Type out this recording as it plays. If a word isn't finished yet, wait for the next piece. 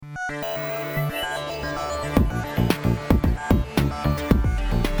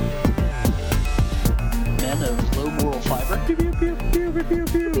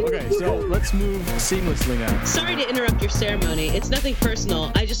So let's move seamlessly now. Sorry to interrupt your ceremony. It's nothing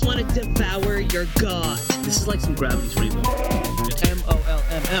personal. I just want to devour your god. This is like some Gravity's Rainbow.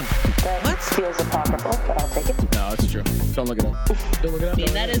 MOLMM. What? Feels apocryphal, but I'll take it. No, it's true. Don't look it up. Don't look it up. I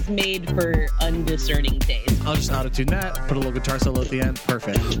mean, that is made for undiscerning taste. I'll just auto-tune that. Put a little guitar solo at the end.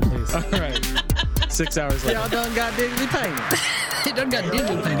 Perfect. All right. 6 hours later. Y'all done got digitally painted. It done got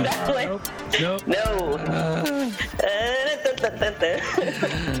digitally painted. Nope. No.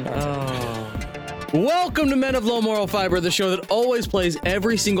 Welcome to Men of Low Moral Fiber, the show that always plays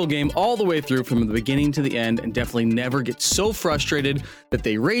every single game all the way through from the beginning to the end and definitely never gets so frustrated that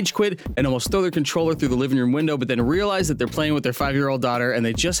they rage quit and almost throw their controller through the living room window, but then realize that they're playing with their 5-year-old daughter and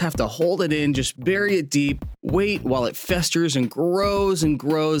they just have to hold it in, just bury it deep, wait while it festers and grows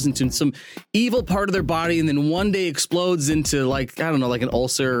into some evil part of their body and then one day explodes into like, I don't know, like an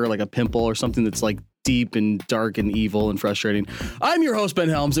ulcer or like a pimple or something that's like deep and dark and evil and frustrating. I'm your host, Ben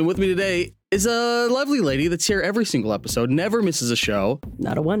Helms, and with me today is a lovely lady that's here every single episode, never misses a show.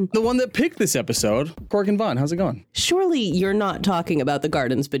 Not a one. The one that picked this episode, Corkin Vaughn. How's it going? Surely you're not talking about the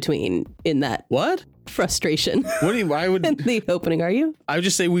Gardens Between in that What? frustration What do you, I would in the opening, are you? I would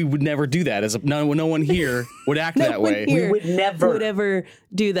just say we would never do that. No one here would act No that one way. here would never. would ever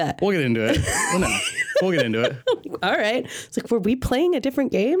do that. We'll get into it. We'll get into it. All right. It's like, were we playing a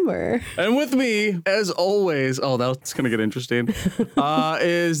different game or? And with me, as always, oh, that's going to get interesting,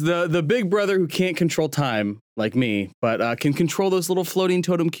 is the big brother who can't control time like me, but can control those little floating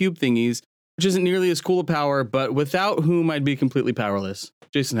totem cube thingies, which isn't nearly as cool a power, but without whom I'd be completely powerless.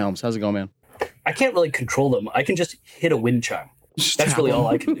 Jason Helms, how's it going, man? I can't really control them. I can just hit a wind chime. Just That's tap really them. all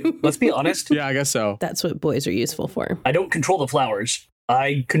I can do. Let's be honest. Yeah, I guess so. That's what boys are useful for. I don't control the flowers.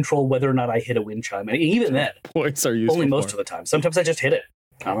 I control whether or not I hit a wind chime. And even then, Boys are useful only most for. of the time. Sometimes I just hit it.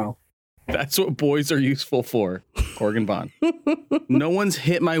 I don't know. That's what boys are useful for, Corgan Vaughn. No one's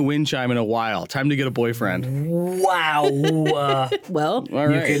hit my wind chime in a while. Time to get a boyfriend. Wow. Well, All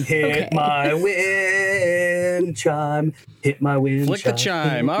You right. can hit Okay. my wind chime. Hit my wind Flick the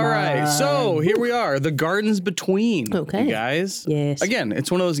chime. All right. So here we are. The Gardens Between. Okay. You guys. yes. Again,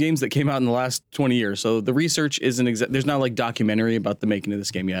 it's one of those games that came out in the last 20 years. So the research isn't there's not like documentary about the making of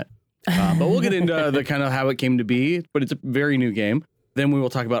this game yet. But we'll get into the kind of how it came to be. But it's a very new game. Then we will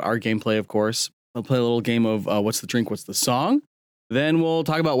talk about our gameplay, of course. We'll play a little game of what's the drink, what's the song. Then we'll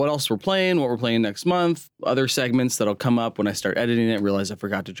talk about what else we're playing, what we're playing next month, other segments that'll come up when I start editing it, realize I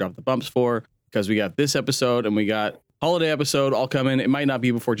forgot to drop the bumps for, because we got this episode and we got holiday episode all coming. It might not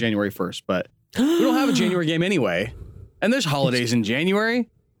be before January 1st, but we don't have a January game anyway. And there's holidays in January.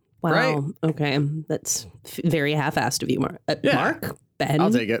 Wow. right. Okay. That's very half-assed of you, Mark. Yeah. Mark? Ben?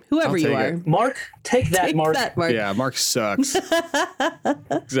 I'll take it. Whoever I'll you take are. it. Mark, take that, Take Mark. that, Mark. Yeah, Mark sucks.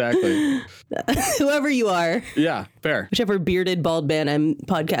 Exactly. Whoever you are. Yeah, fair. Whichever bearded bald man I'm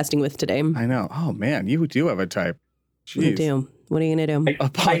podcasting with today. I know. Oh, man, you do have a type. You Jeez. do. What are you going to do? A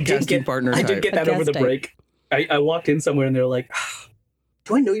podcasting partner I type. did get that over the Podcast type. break. I walked in somewhere and they're like,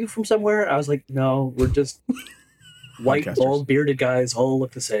 do I know you from somewhere? I was like, no, we're just white, Podcasters. bald, bearded guys all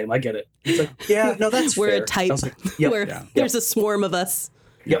look the same. I get it. It's like, yeah, no, that's We're fair. a type. I was like, yep, Where yeah. there's a swarm of us.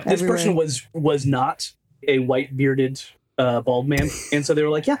 yep. This everywhere. person was not a white, bearded, bald man. And so they were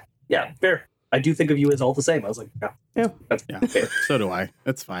like, yeah, fair. I do think of you as all the same. I was like, Yeah. that's Yeah, fair. so do I.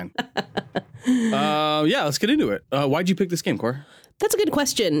 That's fine. Yeah, let's get into it. Why'd you pick this game, Cor? That's a good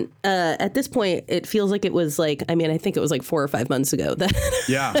question. At this point, it feels like it was like, I mean, I think it was like 4 or 5 months ago that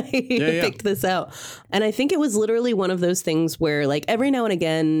Yeah. I Yeah. picked this out. And I think it was literally one of those things where like every now and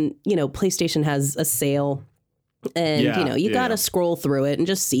again, you know, PlayStation has a sale and, Yeah, you know, you yeah, got to yeah. scroll through it and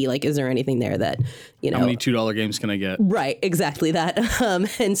just see like, is there anything there that, you know, How many $2 games can I get? right, exactly that.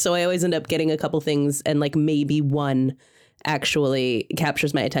 And so I always end up getting a couple things and like maybe one actually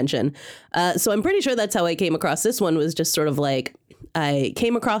captures my attention. So I'm pretty sure that's how I came across this one, was just sort of like I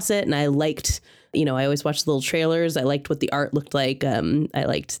came across it and I liked, you know, I always watched the little trailers. I liked what the art looked like. I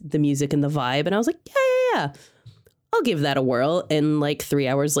liked the music and the vibe. And I was like, yeah. I'll give that a whirl. And like 3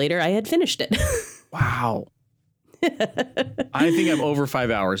 hours later, I had finished it. Wow. I think I'm over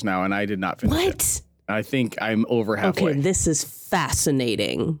 5 hours now, and I did not finish it. What? I think I'm over halfway. Okay, this is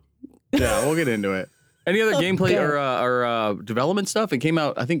fascinating. Yeah, we'll get into it. Any other gameplay Okay. or development stuff? It came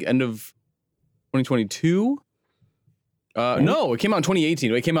out, I think, end of 2022. No, it came out in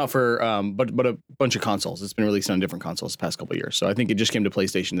 2018. It came out for but a bunch of consoles. It's been released on different consoles the past couple of years. So I think it just came to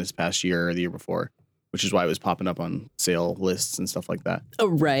PlayStation this past year or the year before, which is why it was popping up on sale lists and stuff like that. Oh,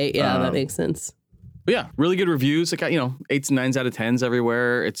 right. Yeah, that Um, makes sense. But yeah, really good reviews. It got, 8s and 9s out of 10s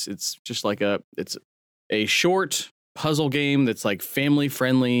everywhere. It's just like it's a short puzzle game that's like family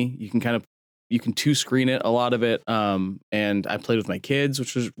friendly. You can kind of you can 2-screen it, a lot of it. And I played with my kids,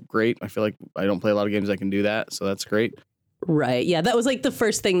 which was great. I feel like I don't play a lot of games that can do that, so that's great. Right. Yeah, that was like the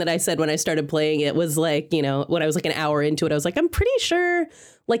first thing that I said when I started playing it was like, you know, when I was like an hour into it, I was like, I'm pretty sure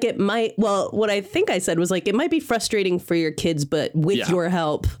like it might, well, what I think I said was like, it might be frustrating for your kids, but with your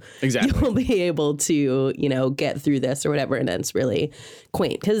help, exactly, you'll be able to, you know, get through this or whatever. And it's really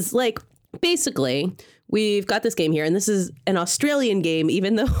quaint because like basically we've got this game here and this is an Australian game,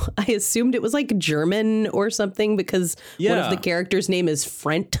 even though I assumed it was like German or something because one of the characters' name is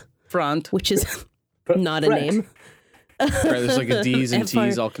Front, which is not a name. Right, there's like a D's and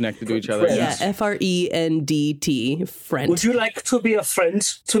T's all connected to each other. Yeah, FRENDT, friend. Would you like to be a friend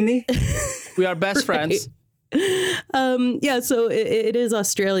to me? We are best friends. Yeah, so it is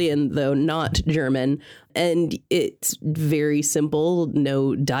Australian, though, not German. And it's very simple,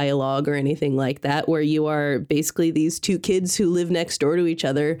 no dialogue or anything like that, where you are basically these two kids who live next door to each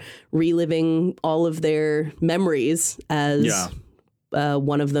other, reliving all of their memories as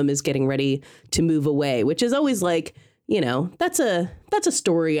one of them is getting ready to move away, which is always like, you know, that's a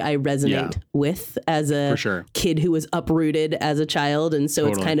story I resonate with as a kid who was uprooted as a child. And so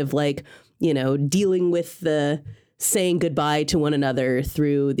it's kind of like, you know, dealing with the saying goodbye to one another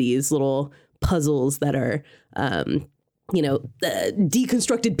through these little puzzles that are, you know,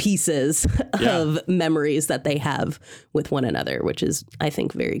 deconstructed pieces of memories that they have with one another, which is, I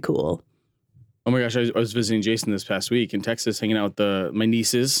think, very cool. Oh my gosh, I was visiting Jason this past week in Texas, hanging out with my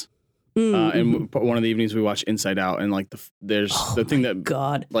nieces. And one of the evenings we watched Inside Out, and like there's the thing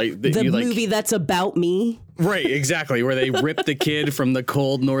that like the movie that's about me, right? Exactly, where they rip the kid from the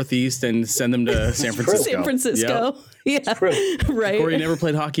cold Northeast and send them to San Francisco. Yep. Yeah, right. Corey never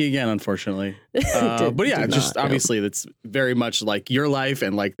played hockey again, unfortunately. But yeah, just obviously that's very much like your life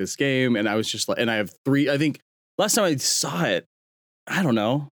and like this game. And I was just like, and I have 3. I think last time I saw it, I don't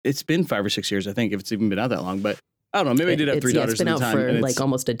know. It's been 5 or 6 years, I think, if it's even been out that long, but. I don't know. Maybe I did have 3 daughters at the time. It's been out for like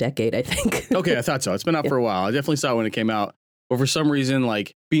almost a decade, I think. Okay, I thought so. It's been out for a while. I definitely saw it when it came out. But for some reason,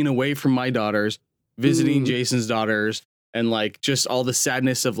 like being away from my daughters, visiting Jason's daughters, and like just all the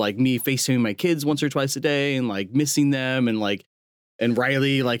sadness of like me FaceTiming my kids once or twice a day and like missing them and like and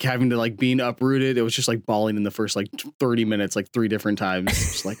Riley like having to like being uprooted. It was just like bawling in the first like 30 minutes, like 3 different times.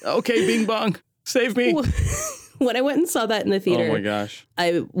 Just like, okay, Bing Bong, save me. When I went and saw that in the theater, oh my gosh,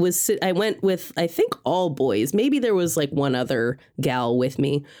 I went with, I think, all boys. Maybe there was like one other gal with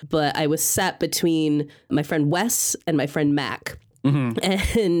me, but I was sat between my friend Wes and my friend Mac.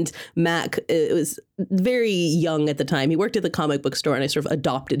 And Mac was very young at the time. He worked at the comic book store and I sort of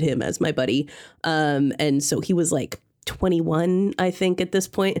adopted him as my buddy. And so he was like 21, I think, at this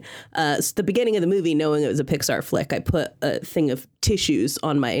point. So the beginning of the movie, knowing it was a Pixar flick, I put a thing of tissues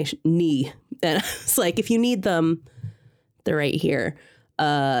on my knee. And I was like, if you need them, they're right here.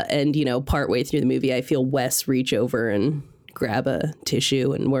 And, you know, partway through the movie, I feel Wes reach over and grab a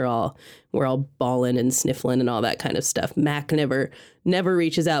tissue and we're all bawling and sniffling and all that kind of stuff. Mac never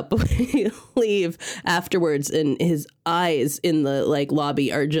reaches out, but we leave afterwards and his eyes in the like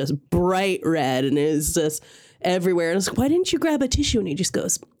lobby are just bright red and it's just everywhere. And I was like, why didn't you grab a tissue? And he just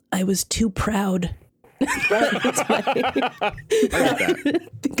goes, I was too proud. That's my,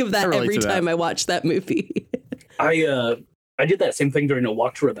 think of that every time I watch that movie. I did that same thing during A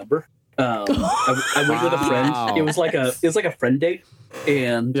Walk to Remember. I went with a friend. It was like a friend date,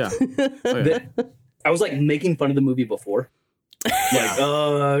 and I was like making fun of the movie before,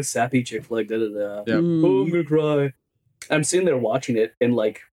 like sappy chick flick, da da da. Oh, I'm gonna cry. I'm sitting there watching it, and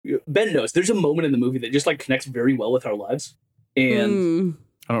like Ben knows, there's a moment in the movie that just like connects very well with our lives, and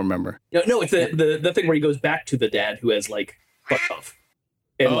I don't remember. No, it's the thing where he goes back to the dad who has like fucked off.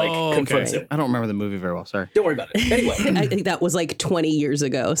 And like confronts him. I don't remember the movie very well. Sorry. Don't worry about it. Anyway, I think that was like 20 years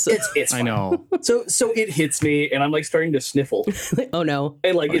ago. So it's fine. I know. So it hits me, and I'm like starting to sniffle. Oh no!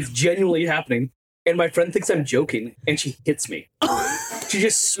 And like it's genuinely happening. And my friend thinks I'm joking, and she hits me. She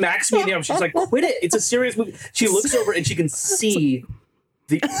just smacks me in the arm. She's like, "Quit it! It's a serious movie." She looks over and she can see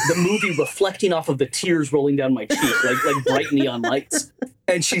the movie reflecting off of the tears rolling down my cheek, like bright neon lights.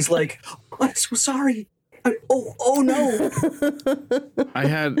 And she's like, "I'm so sorry." Oh no! I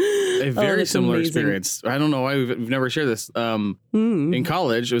had a very similar experience. I don't know why we've never shared this. In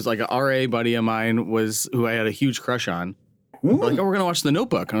college, it was like an RA buddy of mine who I had a huge crush on. Like, oh, we're gonna watch The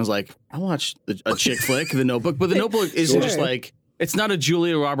Notebook, and I was like, I watched a chick flick, The Notebook, but The Notebook isn't just like, it's not a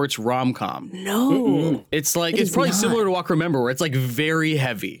Julia Roberts rom-com. No, it's like it's probably similar to Walk Remember, where it's like very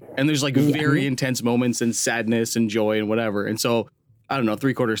heavy, and there's like very intense moments and sadness and joy and whatever. And so I don't know,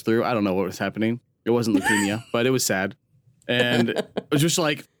 3/4 through, I don't know what was happening. It wasn't leukemia, but it was sad. And it was just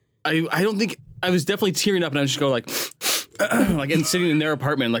like, I don't think, I was definitely tearing up and I was just go like, like and sitting in their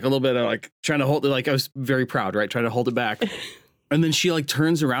apartment, like a little bit of like trying to hold it. Like I was very proud, right? Trying to hold it back. And then she like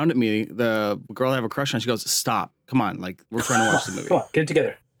turns around at me, the girl I have a crush on. She goes, "Stop! Come on! Like we're trying to watch the movie. Come on, get it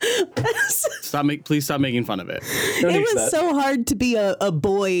together. Please stop making fun of it." It was so hard to be a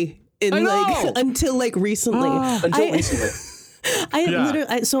boy in like until like recently. Recently.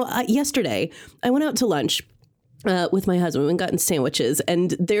 Yesterday I went out to lunch with my husband and gotten sandwiches,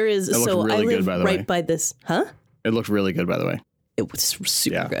 and there is really I live good, right by this. Huh? It looked really good, by the way. It was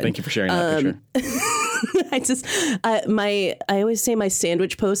super good. Thank you for sharing that picture. I always say my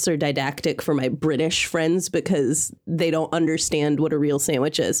sandwich posts are didactic for my British friends because they don't understand what a real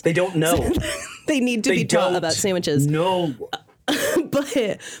sandwich is. They don't know. They need to be taught about sandwiches. No. But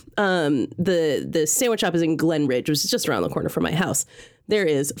the sandwich shop is in Glenridge, which is just around the corner from my house. There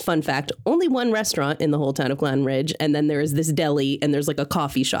is, fun fact, only one restaurant in the whole town of Glenridge, and then there is this deli, and there's like a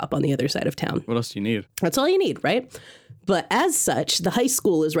coffee shop on the other side of town. What else do you need? That's all you need, right? But as such, the high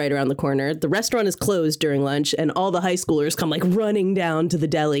school is right around the corner. The restaurant is closed during lunch, and all the high schoolers come like running down to the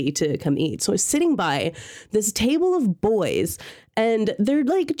deli to come eat. So I was sitting by this table of boys, and they're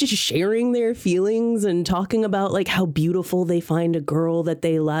like just sharing their feelings and talking about like how beautiful they find a girl that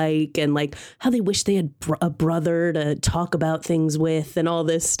they like, and like how they wish they had a brother to talk about things with and all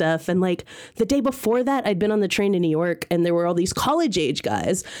this stuff. And like the day before that, I'd been on the train to New York, and there were all these college age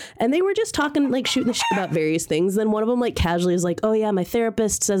guys, and they were just talking, like shooting the shit about various things. Then one of them like casually is like, "Oh yeah, my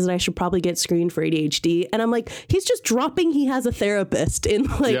therapist says that I should probably get screened for ADHD." And I'm like, he's just dropping he has a therapist in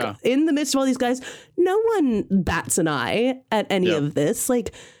like in the midst of all these guys. No one bats an eye at any of this.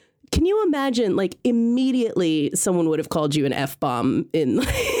 Like, can you imagine, like, immediately someone would have called you an F-bomb in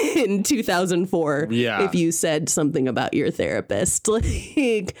 2004 if you said something about your therapist. Like,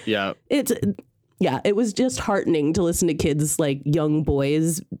 it was just heartening to listen to kids, like, young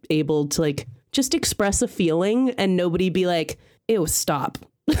boys able to, like, just express a feeling and nobody be like, "Ew, stop."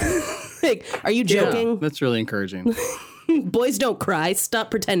 Like, are you joking? Yeah, that's really encouraging. Boys don't cry. Stop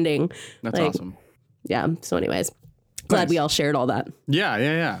pretending. That's awesome. Yeah. So anyways, glad we all shared all that.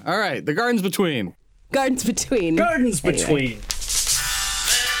 Yeah. All right. The Gardens Between. Gardens Between. Gardens Between.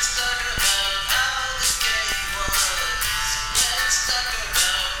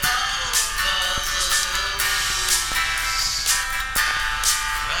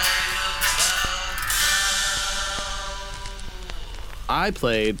 I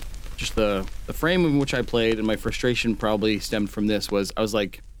played just the frame in which I played, and my frustration probably stemmed from this. Was I was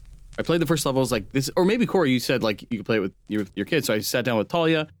like, I played the first level. I was like, this, or maybe Corey, you said like you could play it with your kids. So I sat down with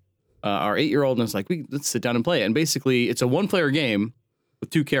Talia, our 8-year-old, and I was like, let's sit down and play it. And basically, it's a 1-player game with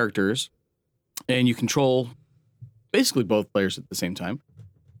 2 characters, and you control basically both players at the same time.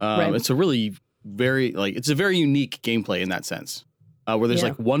 It's a really it's a very unique gameplay in that sense, where there's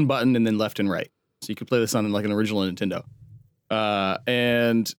like one button and then left and right. So you could play this on like an original Nintendo.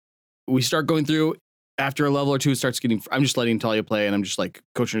 And we start going through. After a level or two, it starts getting. I'm just letting Talia play, and I'm just like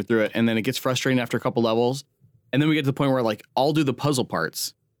coaching her through it. And then it gets frustrating after a couple levels, and then we get to the point where like I'll do the puzzle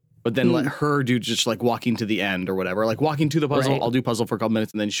parts, but then let her do just like walking to the end or whatever. Like walking to the puzzle, I'll do puzzle for a couple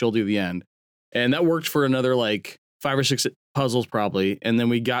minutes, and then she'll do the end. And that worked for another like 5 or 6 puzzles probably. And then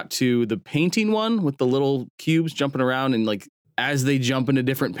we got to the painting one with the little cubes jumping around, and like as they jump into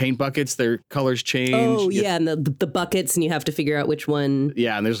different paint buckets, their colors change. Oh yeah, and the buckets, and you have to figure out which one.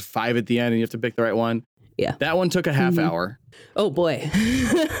 Yeah, and there's 5 at the end, and you have to pick the right one. Yeah, that one took a half hour. Oh boy.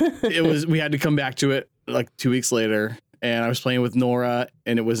 We had to come back to it like 2 weeks later, and I was playing with Nora,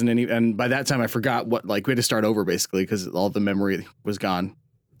 and it wasn't and by that time I forgot what, like we had to start over basically because all the memory was gone.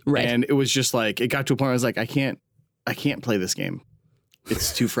 Right. And it was just like, it got to a point where I was like, I can't play this game.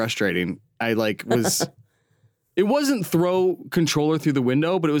 It's too frustrating. I like was, it wasn't throw controller through the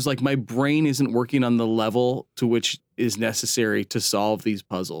window, but it was like my brain isn't working on the level to which is necessary to solve these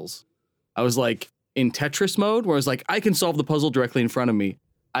puzzles. I was like in Tetris mode where I was like, I can solve the puzzle directly in front of me.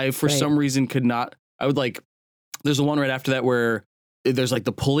 I, for some reason, could not. I would like, there's a one right after that where there's like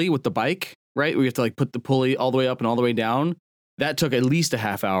the pulley with the bike, right? We have to like put the pulley all the way up and all the way down. That took at least a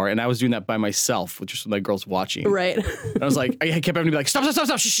half hour, and I was doing that by myself, which is my girls watching. Right. And I was like, I kept having to be like, stop,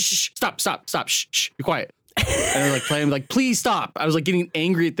 shh, stop, shh, be quiet. And I was like playing, like, please stop. I was like getting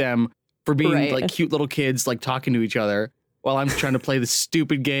angry at them for being like cute little kids, like talking to each other while I'm trying to play this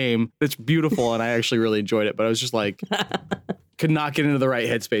stupid game that's beautiful, and I actually really enjoyed it. But I was just like, could not get into the right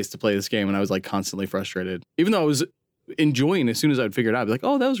headspace to play this game, and I was like constantly frustrated, even though I was enjoying. As soon as I'd figure it out, I'd be like,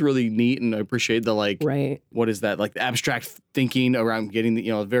 oh, that was really neat, and I appreciate the like what is that, like the abstract thinking around getting the,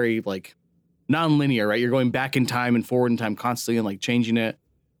 you know, very like non-linear, right? You're going back in time and forward in time constantly and like changing it.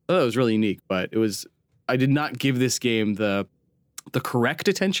 I thought it was really unique, but it was, I did not give this game the correct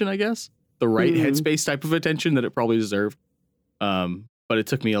attention, I guess, the right headspace type of attention that it probably deserved. But it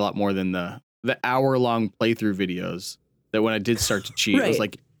took me a lot more than the hour-long playthrough videos that when I did start to cheat, I was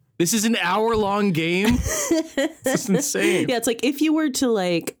like, this is an hour-long game? This is insane. Yeah, it's like if you were to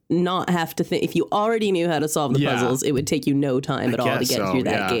like not have to think, if you already knew how to solve the puzzles, it would take you no time at all to get through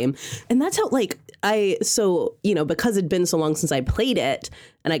that game. And that's how like because it'd been so long since I played it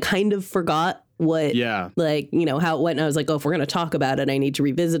and I kind of forgot what like, how it went. And I was like, if we're going to talk about it, I need to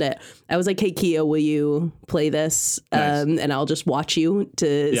revisit it. I was like, hey, Kia, will you play this? Nice. And I'll just watch you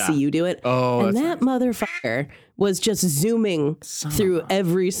to see you do it. Oh, and that motherfucker was just zooming through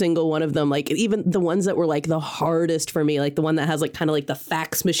every single one of them. Like even the ones that were like the hardest for me, like the one that has like kind of like the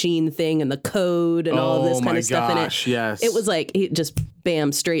fax machine thing and the code and all of this kind of stuff in it. Yes. It was like, he just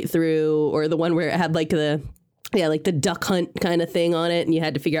bam straight through, or the one where it had like the duck hunt kind of thing on it, and you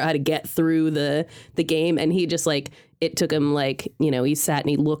had to figure out how to get through the game. And he just like, it took him like, he sat and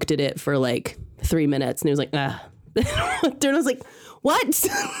he looked at it for like 3 minutes and he was like, and I was like, what?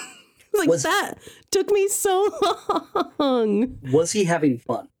 That took me so long. Was he having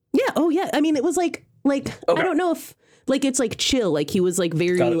fun? Yeah. Oh yeah. I mean, it was like, okay. I don't know if like, it's like chill. Like he was like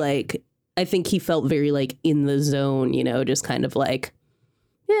very like, I think he felt very like in the zone, just kind of like,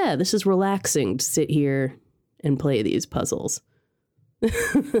 yeah, this is relaxing to sit here and play these puzzles.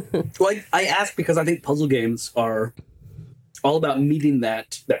 Well, I ask because I think puzzle games are all about meeting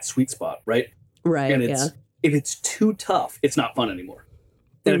that sweet spot, right? Right. And if it's too tough, it's not fun anymore.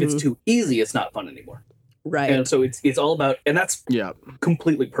 And if it's too easy, it's not fun anymore. Right. And so it's all about, and that's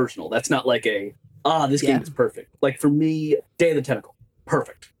completely personal. That's not like this game is perfect. Like for me, Day of the Tentacle,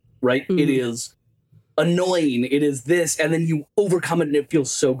 perfect, right? It is annoying. It is this, and then you overcome it and it feels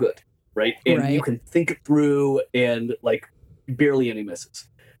so good. Right. And you can think it through and like barely any misses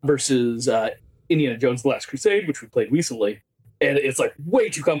versus Indiana Jones: The Last Crusade, which we played recently. And it's like way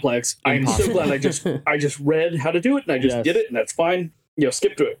too complex. I'm so glad I just read how to do it and I just did it, and that's fine.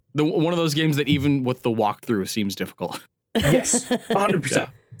 Skip through it. One of those games that even with the walkthrough seems difficult. Yes, 100%.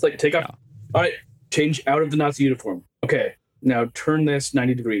 It's like take off. All right, change out of the Nazi uniform. Okay. Now turn this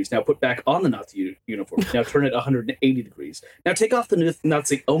 90 degrees. Now put back on the Nazi uniform. Now turn it 180 degrees. Now take off the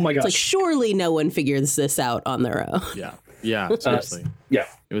Nazi. Oh my gosh. It's like surely no one figures this out on their own. Yeah, seriously. It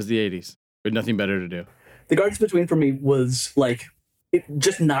was the 80s. We had nothing better to do. The Gardens Between for me was like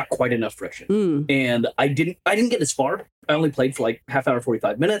just not quite enough friction. And I didn't get as far. I only played for like half hour,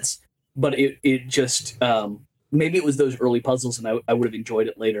 45 minutes, but it just maybe it was those early puzzles and I would have enjoyed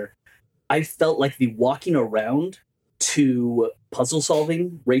it later. I felt like the walking around to puzzle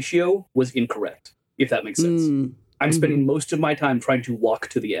solving ratio was incorrect, if that makes sense. I'm spending most of my time trying to walk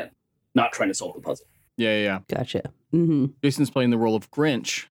to the end, not trying to solve the puzzle. Yeah. Gotcha. Jason's playing the role of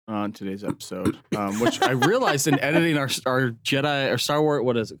Grinch on today's episode, which I realized in editing our Jedi or Star Wars,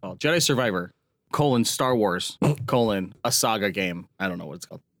 what is it called? Jedi Survivor, Star Wars, a saga game. I don't know what it's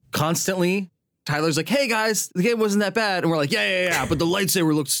called. Constantly, Tyler's like, hey guys, the game wasn't that bad. And we're like, yeah, but the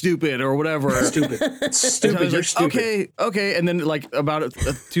lightsaber looked stupid or whatever. Stupid. You're like, stupid. Okay. And then like about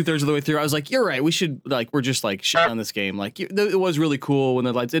 2/3 of the way through, I was like, you're right. We should we're just like shit on this game. Like it was really cool when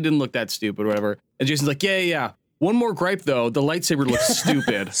the lights, it didn't look that stupid or whatever. And Jason's like, yeah. One more gripe though. The lightsaber looks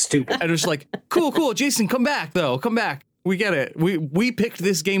stupid. Stupid. And it was like, cool. Jason, come back though. Come back. We get it. We picked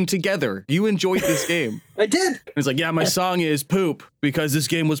this game together. You enjoyed this game. I did. And it's like, yeah, my song is poop because this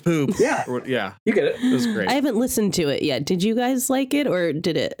game was poop. Yeah. You get it. It was great. I haven't listened to it yet. Did you guys like it or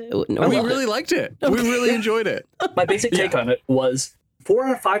did it? We really liked it. Okay. We really enjoyed it. My basic take on it was 4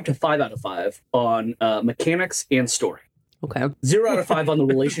 out of 5 to 5 out of 5 on mechanics and story. Okay. 0 out of 5 on the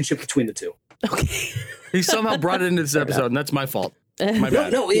relationship between the two. Okay. He somehow brought it into this episode, and that's my fault. My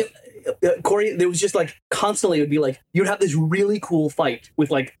bad. No, Corey, there was just like constantly it would be like you'd have this really cool fight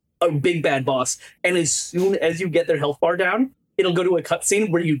with like a big bad boss, and as soon as you get their health bar down, it'll go to a cutscene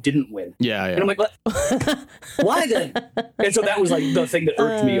where you didn't win. Yeah. And I'm like, what? Why then? And so that was like the thing that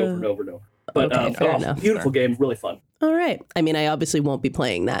irked me over and over and over. But fair enough. Beautiful game, really fun. All right. I mean, I obviously won't be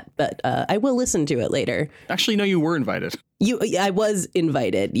playing that, but I will listen to it later. Actually, no, you were invited. I was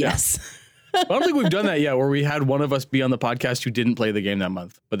invited. Yes. I don't think we've done that yet, where we had one of us be on the podcast who didn't play the game that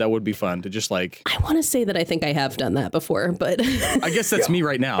month. But that would be fun to just like. I want to say that I think I have done that before, but I guess that's me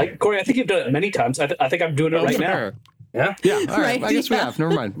right now. Corey, I think you've done it many times. I think I'm doing it right now. Yeah. All right. I guess we have.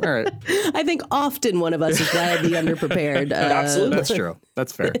 Never mind. All right. I think often one of us is wildly underprepared. Absolutely. That's true.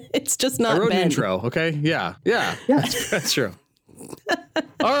 That's fair. It's just not. I wrote Ben. an intro. Okay. Yeah. That's true.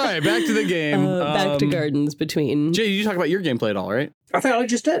 All right. Back to the game. Back to Gardens Between. Jay, you talk about your gameplay at all, right? I thought I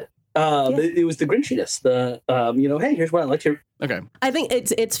just did. It was the Grinchiness. Hey, here's what I like to. Okay. I think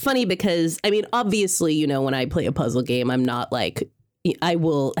it's funny because I mean, obviously, when I play a puzzle game, I'm not like I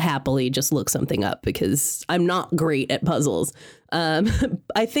will happily just look something up because I'm not great at puzzles.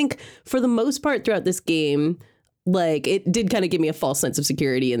 I think for the most part throughout this game, like it did kind of give me a false sense of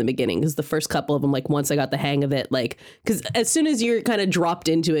security in the beginning because the first couple of them, like once I got the hang of it, like because as soon as you're kind of dropped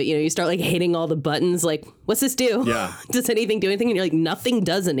into it, you start like hitting all the buttons, like what's this do? Yeah. Does anything do anything? And you're like, nothing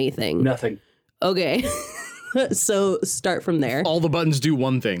does anything. Nothing. Okay. So start from there. All the buttons do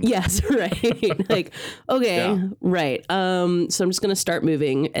one thing. Yes, right. Like, okay, right. So I'm just going to start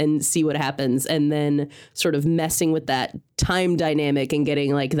moving and see what happens. And then sort of messing with that time dynamic and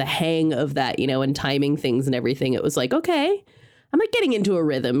getting like the hang of that, and timing things and everything. It was like, okay, I'm like getting into a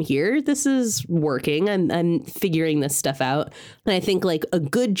rhythm here. This is working. I'm figuring this stuff out. And I think like a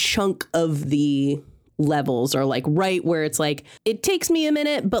good chunk of the levels are like right where it's like, it takes me a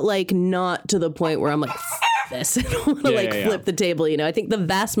minute, but like not to the point where I'm like, this. I don't want to flip the table. I think the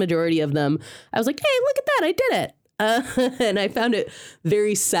vast majority of them, I was like, hey, look at that. I did it. And I found it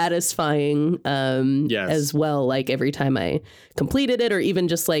very satisfying as well. Like every time I completed it or even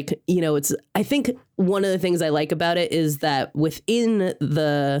just like, I think one of the things I like about it is that within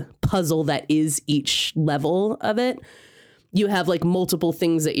the puzzle that is each level of it, you have like multiple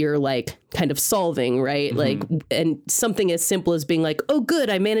things that you're like kind of solving, right? Mm-hmm. Like, and something as simple as being like, oh, good,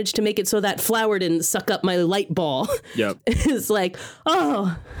 I managed to make it so that flower didn't suck up my light ball. Yep. It's like,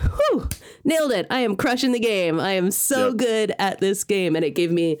 oh, whew, nailed it. I am crushing the game. I am so good at this game. And it gave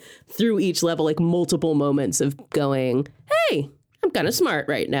me through each level, like multiple moments of going, hey, I'm kind of smart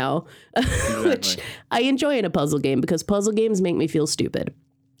right now, which I enjoy in a puzzle game because puzzle games make me feel stupid.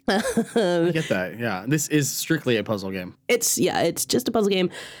 I get that. Yeah. This is strictly a puzzle game. It's just a puzzle game.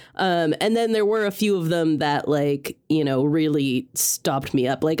 And then there were a few of them that like, really stopped me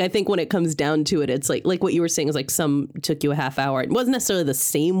up. Like, I think when it comes down to it, it's like what you were saying is like some took you a half hour. It wasn't necessarily the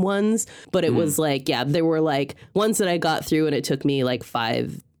same ones, but it was like, there were like ones that I got through and it took me like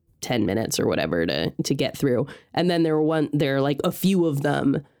 5-10 minutes or whatever to get through. And then there are like a few of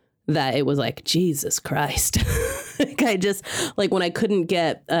them that it was like, Jesus Christ. Like I just like when I couldn't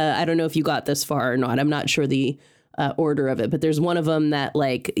get, I don't know if you got this far or not. I'm not sure the order of it, but there's one of them that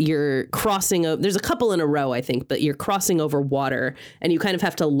like you're crossing. There's a couple in a row, I think, but you're crossing over water and you kind of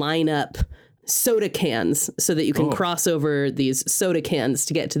have to line up soda cans so that you can cross over these soda cans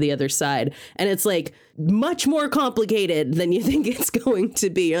to get to the other side. And it's like much more complicated than you think it's going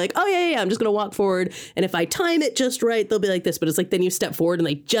to be. You're like, oh yeah, I'm just going to walk forward. And if I time it just right, they'll be like this. But it's like, then you step forward and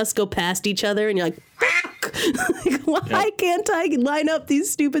they just go past each other and you're like, like, why can't I line up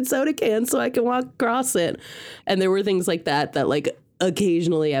these stupid soda cans so I can walk across it? And there were things like that like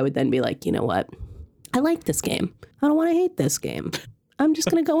occasionally I would then be like, you know what? I like this game. I don't want to hate this game. I'm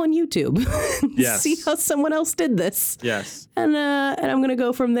just going to go on YouTube and see how someone else did this. Yes. And I'm going to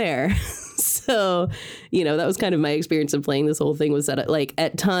go from there. So, that was kind of my experience of playing this whole thing was that like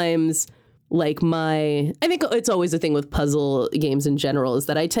at times, like I think it's always a thing with puzzle games in general is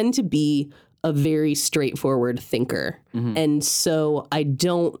that I tend to be a very straightforward thinker. Mm-hmm. And so I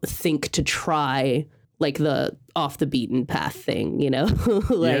don't think to try like the off the beaten path thing,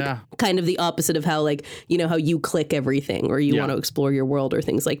 like kind of the opposite of how like, how you click everything or you want to explore your world or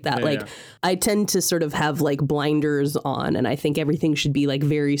things like that. I tend to sort of have like blinders on and I think everything should be like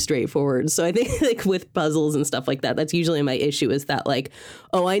very straightforward. So I think like with puzzles and stuff like that, that's usually my issue is that like,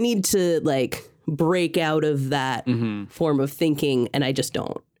 oh, I need to like break out of that form of thinking and I just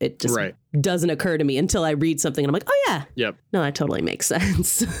don't. It just doesn't occur to me until I read something and I'm like, oh yeah, no, that totally makes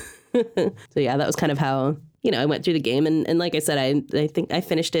sense. So yeah, that was kind of how, I went through the game. And like I said, I think I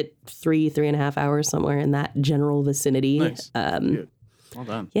finished it 3.5 hours somewhere in that general vicinity. Nice. Well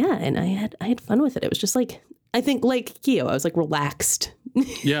done. Yeah. And I had fun with it. It was just like, I think like Keo, I was like relaxed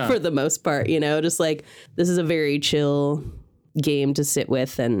for the most part, just like this is a very chill game to sit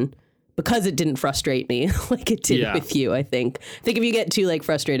with. And because it didn't frustrate me like it did with you, I think if you get too like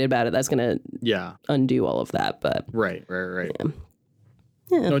frustrated about it, that's going to undo all of that. But right.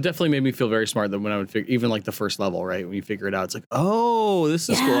 Yeah. No, it definitely made me feel very smart that when I would figure, even like the first level, right? When you figure it out, it's like, oh, this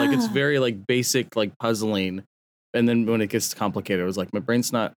is cool. Like it's very like basic, like puzzling. And then when it gets complicated, it was like, my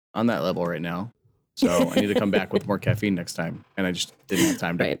brain's not on that level right now. So I need to come back with more caffeine next time. And I just didn't have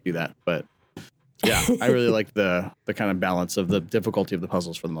time to do that. But yeah, I really like the kind of balance of the difficulty of the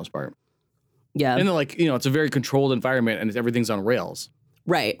puzzles for the most part. Yeah. And then like, it's a very controlled environment and everything's on rails.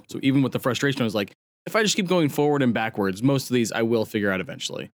 Right. So even with the frustration, I was like, if I just keep going forward and backwards, most of these I will figure out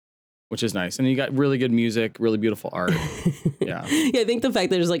eventually. which is nice. And you got really good music, really beautiful art. Yeah. Yeah, I think the fact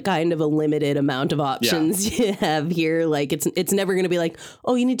that there's like kind of a limited amount of options you have here, like it's never going to be like,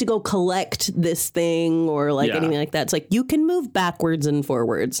 oh, you need to go collect this thing or like anything like that. It's like you can move backwards and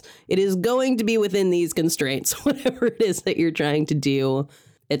forwards. It is going to be within these constraints, whatever it is that you're trying to do.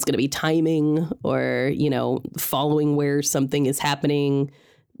 It's going to be timing or, you know, following where something is happening,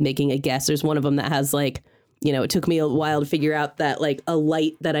 making a guess. There's one of them that has like, you know, it took me a while to figure out that like a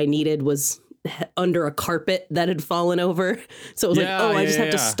light that I needed was under a carpet that had fallen over. So it was I just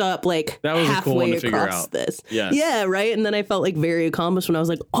have to stop like halfway across this. Yes. Yeah, right. And then I felt like very accomplished when I was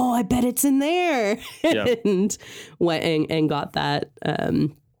like, oh, I bet it's in there. And went and got that.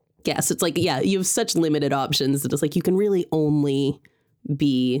 So it's like, you have such limited options that it's like you can really only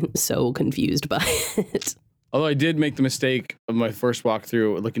be so confused by it. Although I did make the mistake of my first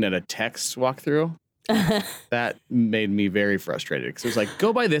walkthrough looking at a text walkthrough. That made me very frustrated because it was like,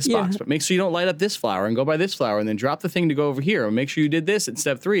 go buy this box, but make sure you don't light up this flower and go buy this flower and then drop the thing to go over here and make sure you did this at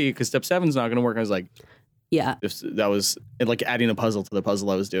step 3 because step 7 is not going to work. I was like, that was like adding a puzzle to the puzzle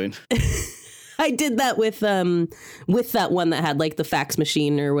I was doing. I did that with that one that had like the fax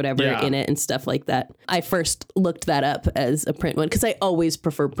machine or whatever in it and stuff like that. I first looked that up as a print one because I always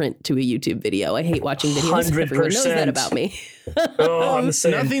prefer print to a YouTube video. I hate watching videos. 100%. Everyone knows that about me. Oh, I'm the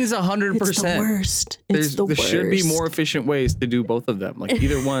same. Nothing's 100%. It's the worst. There should be more efficient ways to do both of them. Like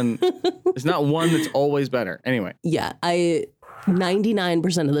either one. There's not one that's always better. Anyway. Yeah, I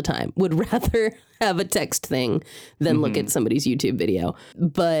 99% of the time would rather have a text thing than look at somebody's YouTube video.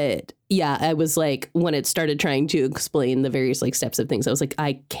 But yeah, I was like, when it started trying to explain the various like steps of things, I was like,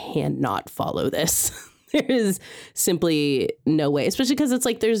 I cannot follow this. There is simply no way, especially because it's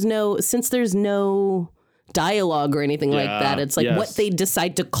like there's no dialogue or anything like that. It's like what they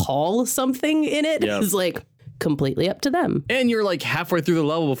decide to call something in it is like completely up to them. And you're like halfway through the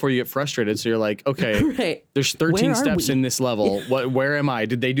level before you get frustrated. So you're like, okay, there's 13 steps in this level. Where am I?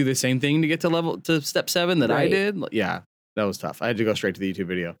 Did they do the same thing to get to step 7 that I did? Yeah, that was tough. I had to go straight to the YouTube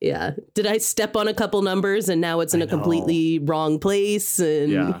video. Yeah. Did I step on a couple numbers and now it's in a completely wrong place?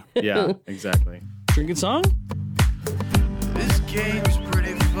 And yeah, exactly. Drinking song? This game's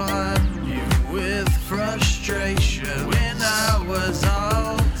pretty fun, even with frustration. When I was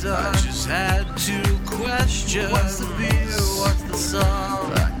all done, I just had to question, what's the beer, what's the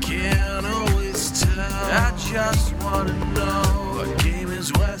song? I can't always tell. I just want to know, what game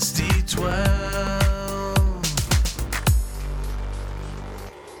is Westy 12?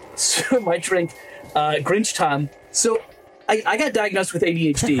 So my drink, Grinch time. So I got diagnosed with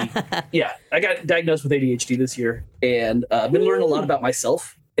ADHD. Yeah, I got diagnosed with ADHD this year, and I've been learning a lot about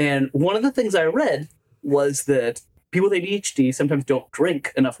myself. And one of the things I read was that people with ADHD sometimes don't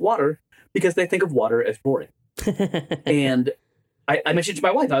drink enough water because they think of water as boring. And I mentioned to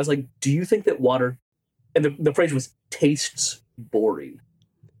my wife, I was like, do you think that water, and the phrase was, tastes boring?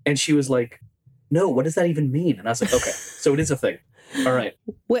 And she was like, no, what does that even mean? And I was like, okay, so it is a thing. All right.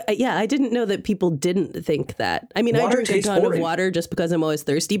 Well, yeah, I didn't know that people didn't think that. I mean, Water I drink a ton of water just because I'm always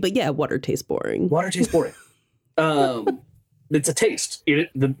thirsty, but yeah, water tastes boring. Water tastes boring. It's a taste.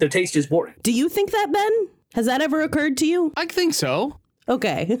 The taste is boring. Do you think that, Ben? Has that ever occurred to you? I think so.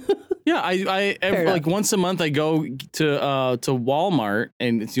 Okay. Yeah, I like once a month I go to Walmart,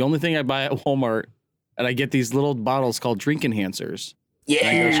 and it's the only thing I buy at Walmart, and I get these little bottles called drink enhancers. Yeah.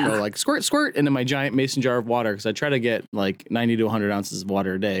 And I just go like squirt into my giant mason jar of water because I try to get like 90 to 100 ounces of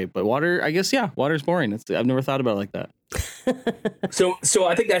water a day. But water, I guess, water's boring. I've never thought about it like that. So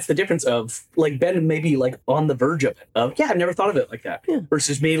I think that's the difference of like Ben maybe like on the verge of it. I've never thought of it like that. Yeah.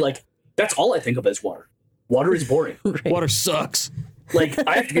 Versus me, like that's all I think of as water. Water is boring. Right. Water sucks. Like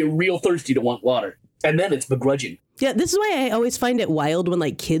I have to get real thirsty to want water, and then it's begrudging. Yeah, this is why I always find it wild when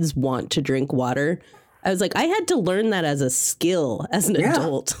like kids want to drink water. I was like, I had to learn that as a skill as an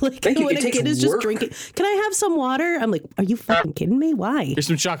adult. Like when a kid is just drinking, can I have some water? I'm like, are you fucking kidding me? Why? Here's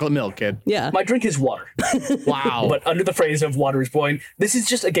some chocolate milk, kid. Yeah. My drink is water. Wow. But under the phrase of water is boring, this is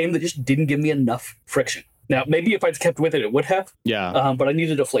just a game that just didn't give me enough friction. Now, maybe if I'd kept with it, it would have. Yeah. But I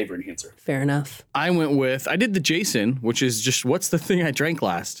needed a flavor enhancer. Fair enough. I did the Jason, which is just what's the thing I drank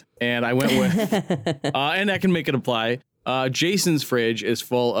last? And I went with, and I can make it apply. Jason's fridge is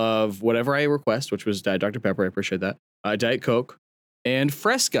full of whatever I request, which was Diet Dr. Pepper. I appreciate that. Diet Coke and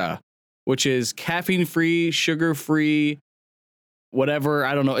Fresca, which is caffeine-free, sugar-free, whatever.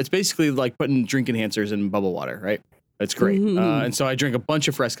 I don't know. It's basically like putting drink enhancers in bubble water, right? It's great. Mm-hmm. And so I drank a bunch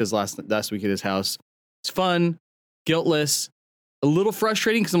of Frescas last week at his house. It's fun, guiltless, a little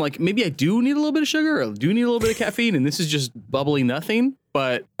frustrating because I'm like, maybe I do need a little bit of sugar or do need a little bit of caffeine, and this is just bubbly nothing.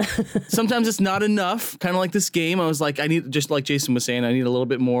 but sometimes it's not enough. Kind of like this game. I was like, I need, just like Jason was saying, I need a little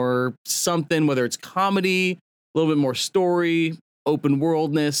bit more something, whether it's comedy, a little bit more story, open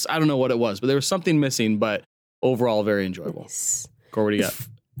worldness. I don't know what it was, but there was something missing, but overall very enjoyable. Nice. Corey, what do you got?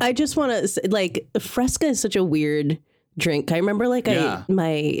 I just want to say, like, Fresca is such a weird drink. I remember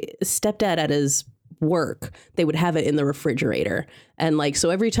my stepdad at his work, they would have it in the refrigerator. And like, so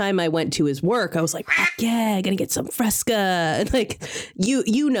every time I went to his work, I was like, yeah, gonna get some Fresca. And like,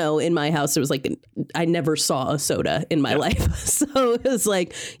 you know, in my house, it was like, I never saw a soda in my life. So it was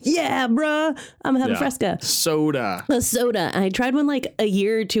like, yeah, bruh, I'm having Fresca. A soda. I tried one like a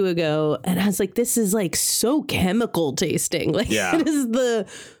year or two ago and I was like, this is like so chemical tasting. Like it is the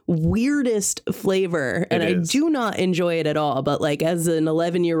weirdest flavor and I do not enjoy it at all. But like as an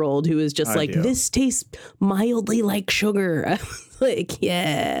 11-year-old who is just this tastes mildly like sugar. I was like,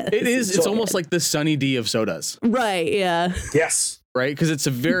 yeah. It is. It's almost like the Sunny D of sodas. Right. Yeah. Yes. Right. Because it's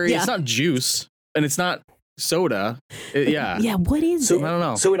a very, it's not juice and it's not soda. Yeah. What is it? I don't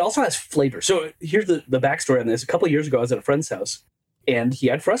know. So it also has flavor. So here's the backstory on this. A couple of years ago, I was at a friend's house and he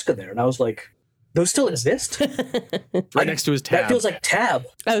had Fresca there. And I was like, those still exist? Right next to his tab. That feels like Tab.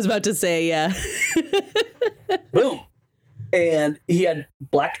 I was about to say, yeah. Boom. And he had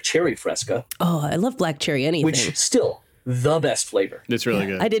black cherry Fresca. Oh, I love black cherry anything. Which still the best flavor. It's really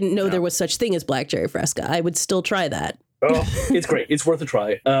good. I didn't know there was such thing as black cherry Fresca. I would still try that. Oh, it's great. It's worth a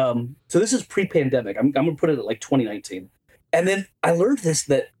try. So this is pre-pandemic. I'm going to put it at like 2019. And then I learned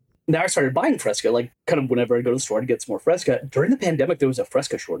that now I started buying Fresca, like kind of whenever I go to the store to get some more Fresca. During the pandemic, there was a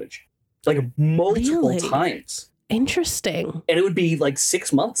Fresca shortage. Like multiple times. Interesting. And it would be like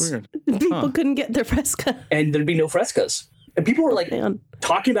 6 months. Weird. People couldn't get their Fresca. And there'd be no Frescas. And people were like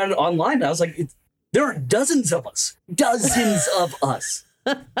talking about it online. And I was like, there are dozens of us. Dozens of us.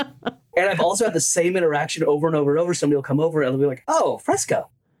 And I've also had the same interaction over and over and over. Somebody will come over and they'll be like, oh, Fresca.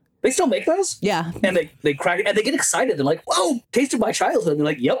 They still make those? Yeah. And they crack it and they get excited. They're like, whoa, taste of my childhood. And they're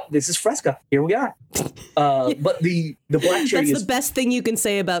like, yep, this is Fresca. Here we are. But the black cherry That's the best thing you can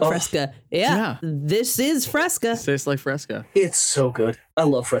say about Fresca. Yeah. This is Fresca. It tastes like Fresca. It's so good. I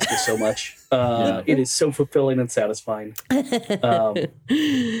love Fresca so much. It is so fulfilling and satisfying.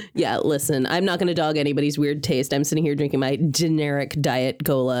 Yeah, listen, I'm not going to dog anybody's weird taste. I'm sitting here drinking my generic Diet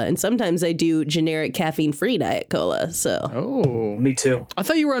Cola, and sometimes I do generic caffeine-free Diet Cola. So, oh, me too. I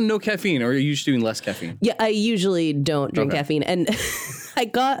thought you were on no caffeine, or are you just doing less caffeine? Yeah, I usually don't drink caffeine, and I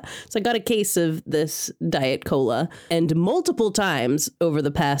got a case of this Diet Cola, and multiple times over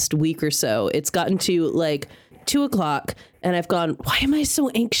the past week or so, it's gotten to like 2:00. And I've gone, why am I so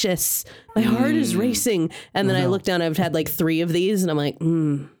anxious? My heart is racing. And then I look down, I've had like 3 of these and I'm like,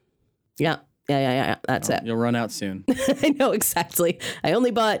 yeah, that's it. You'll run out soon. I know, exactly. I only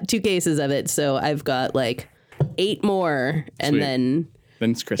bought 2 cases of it. So I've got like 8 more and then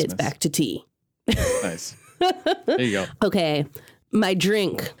it's Christmas. It's back to tea. Nice. There you go. Okay. My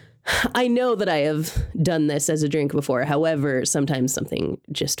drink. I know that I have done this as a drink before. However, sometimes something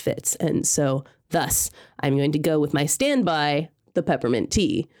just fits. And so thus, I'm going to go with my standby, the peppermint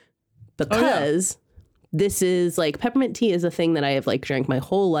tea, because this is like peppermint tea is a thing that I have like drank my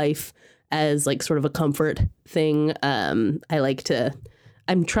whole life as like sort of a comfort thing. I'm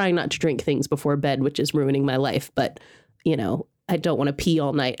trying not to drink things before bed, which is ruining my life. But, you know, I don't want to pee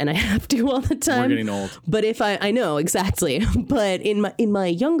all night and I have to all the time. We're getting old. But if I know exactly. But in my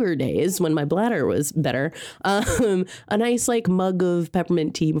younger days, when my bladder was better, a nice like mug of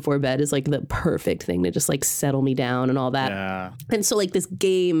peppermint tea before bed is like the perfect thing to just like settle me down and all that. Yeah. And so like this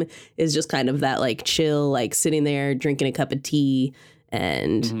game is just kind of that like chill, like sitting there drinking a cup of tea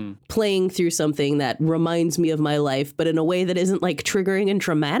and playing through something that reminds me of my life, but in a way that isn't like triggering and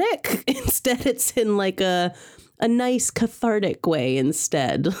traumatic. Instead, it's in like a nice cathartic way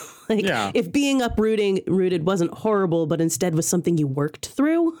instead. Like if being uprooted wasn't horrible, but instead was something you worked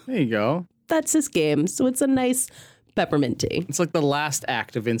through. There you go. That's this game. So it's a nice peppermint tea. It's like the last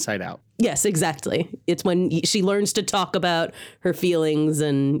act of Inside Out. Yes, exactly. It's when she learns to talk about her feelings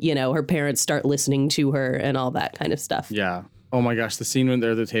and, you know, her parents start listening to her and all that kind of stuff. Yeah. Oh my gosh. The scene when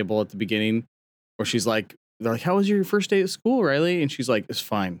they're at the table at the beginning where they're like, how was your first day at school, Riley? And she's like, it's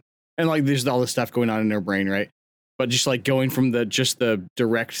fine. And like, there's all this stuff going on in her brain, right? But just like going from the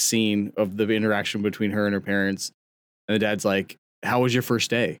direct scene of the interaction between her and her parents, and the dad's like, how was your first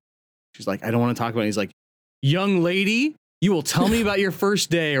day? She's like, I don't want to talk about it. He's like, young lady, you will tell me about your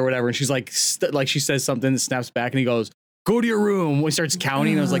first day or whatever. And she's like, she says something that snaps back and he goes, go to your room. When he starts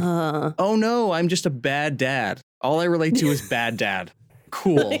counting, I was like, oh no, I'm just a bad dad. All I relate to is bad dad.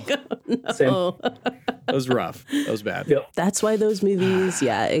 Cool. Same. That was rough. That was bad. Yep. That's why those movies,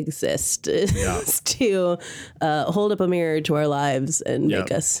 exist. Is to hold up a mirror to our lives and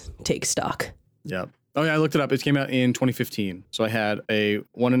make us take stock. Yep. Oh, yeah, I looked it up. It came out in 2015. So I had a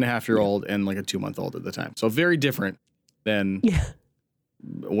 1.5-year-old and like a 2-month-old at the time. So very different than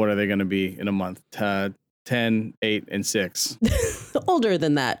what are they going to be in a month? 10, 8, and 6. Older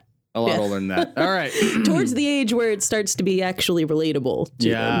than that. A lot older than that. All right. Towards the age where it starts to be actually relatable to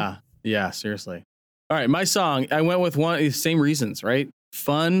them. Yeah, seriously. All right, my song, I went with one of the same reasons, right?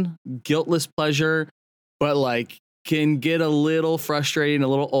 Fun, guiltless pleasure, but like can get a little frustrating, a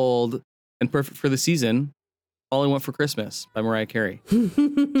little old, and perfect for the season. All I Want for Christmas by Mariah Carey.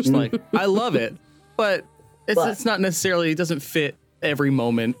 Just like, I love it, but it's not necessarily, it doesn't fit every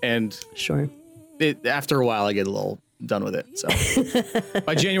moment. And sure, after a while, I get a little done with it. So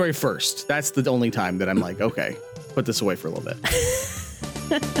by January 1st, that's the only time that I'm like, okay, put this away for a little bit.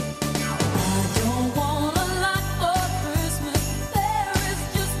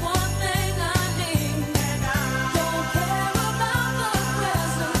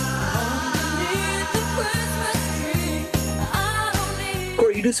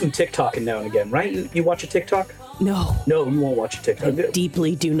 Corey, you do some TikToking now and again, right? You watch a TikTok? No, you won't watch a TikTok. I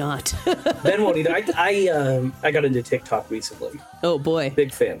deeply do not. Ben won't either. I got into TikTok recently. Oh boy,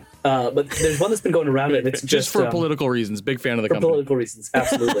 big fan. But there's one that's been going around, and it's just for political reasons. Big fan of the company. For political reasons,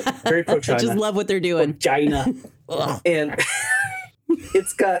 absolutely. Very pro China. I just love what they're doing. China, and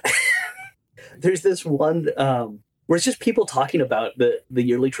it's got. There's this one where it's just people talking about the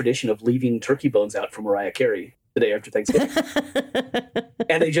yearly tradition of leaving turkey bones out for Mariah Carey the day after Thanksgiving,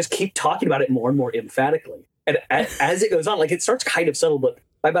 and they just keep talking about it more and more emphatically. And as it goes on, like it starts kind of subtle, but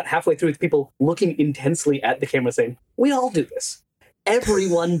by about halfway through, it's people looking intensely at the camera saying, "We all do this.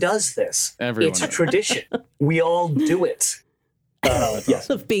 Everyone does this. It's a tradition. We all do it." Yes,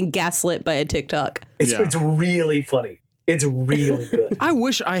 of being gaslit by a TikTok. It's really funny. It's really good. I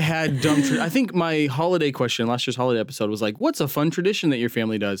wish I had dumb. I think my holiday question, last year's holiday episode, was like, "What's a fun tradition that your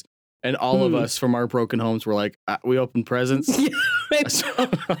family does?" And all of us from our broken homes were like, "We open presents." So,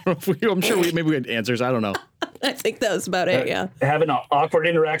 I'm sure maybe we had answers. I don't know. I think that was about it. Yeah. Have an awkward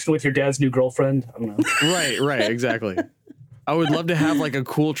interaction with your dad's new girlfriend. I don't know. Right. Exactly. I would love to have like a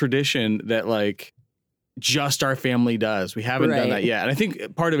cool tradition that like just our family does. We haven't done that yet. And I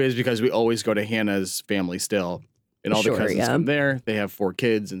think part of it is because we always go to Hannah's family still, and all the cousins come there. They have 4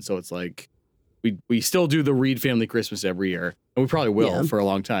 kids. And so it's like, we still do the Reed family Christmas every year, and we probably will for a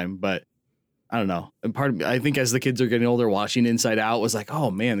long time, but I don't know. And part of me, I think as the kids are getting older, watching Inside Out was like, oh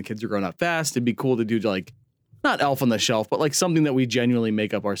man, the kids are growing up fast. It'd be cool to do like, not Elf on the Shelf, but like something that we genuinely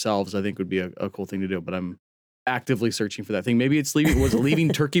make up ourselves. I think would be a cool thing to do, but I'm actively searching for that thing. Maybe it's leaving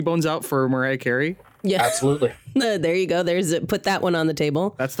turkey bones out for Mariah Carey? Yeah, absolutely. There you go. Put that one on the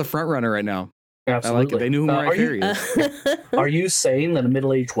table. That's the front runner right now. Absolutely. I like it. They knew who Mariah Carey is. Are you saying that a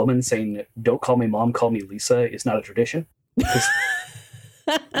middle-aged woman saying, "Don't call me mom, call me Lisa," is not a tradition?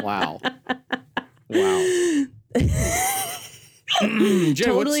 Wow. Jay,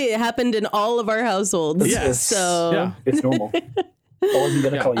 totally, it happened in all of our households. Yeah, so it's normal. I wasn't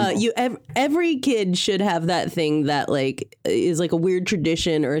gonna call you. Every kid should have that thing that like is like a weird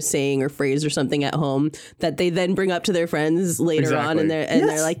tradition or a saying or phrase or something at home that they then bring up to their friends later on, and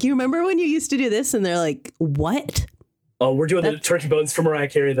they're like, "You remember when you used to do this?" And they're like, "What?" Oh, we're doing the turkey bones for Mariah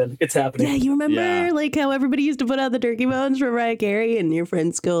Carey. Then it's happening. Yeah, you remember like how everybody used to put out the turkey bones for Mariah Carey, and your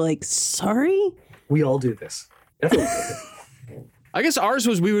friends go like, "Sorry." We all do this. Everyone does it. I guess ours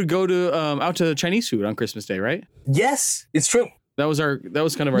was we would go to out to Chinese food on Christmas Day, right? Yes, it's true. That was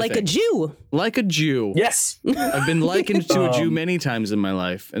kind of our like thing. Like a Jew. Yes. I've been likened to a Jew many times in my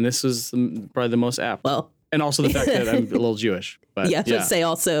life, and this was probably the most apt. Well, and also the fact that I'm a little Jewish. But yeah, let's say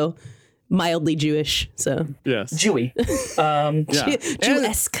also mildly Jewish. So yes, Jewy.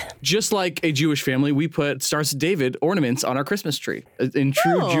 Jew-esque. Just like a Jewish family, we put Stars of David ornaments on our Christmas tree in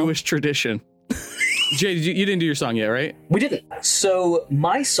true Jewish tradition. Jay, you didn't do your song yet, right? We didn't. So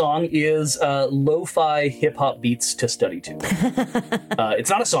my song is lo-fi hip-hop beats to study to. It's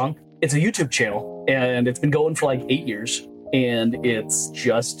not a song. It's a YouTube channel, and it's been going for like 8 years, and it's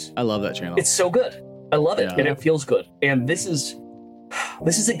just... I love that channel. It's so good. I love it, and it feels good. And this is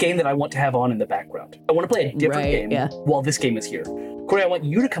a game that I want to have on in the background. I want to play a different game while this game is here. Corey, I want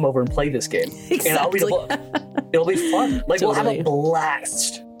you to come over and play this game, and I'll read a book. It'll be fun. Like, we'll have a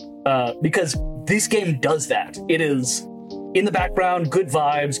blast. Because this game does that. It is in the background, good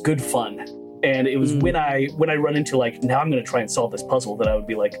vibes, good fun. And it was when I run into like, now I'm going to try and solve this puzzle, that I would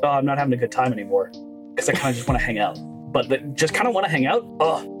be like, oh, I'm not having a good time anymore, because I kind of just want to hang out. but that just kind of want to hang out.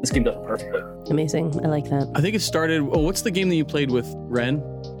 Oh, this game does it perfectly. Amazing. I like that. I think it started. Oh, what's the game that you played with Ren?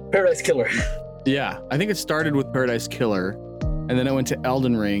 Paradise Killer. Yeah, I think it started with Paradise Killer, and then it went to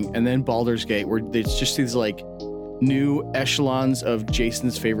Elden Ring, and then Baldur's Gate, where it's just these like new echelons of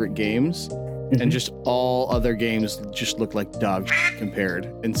Jason's favorite games, and just all other games just look like dog compared.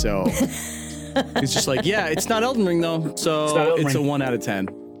 And so it's just like, yeah, it's not Elden Ring though, so it's a 1 out of 10.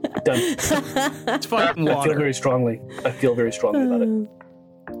 Done. It's fucking I feel water. very strongly. I feel very strongly about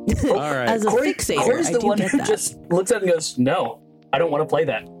it. All right. As a fixator, Corey's I the do one get who that. just looks at it and goes, "No, I don't want to play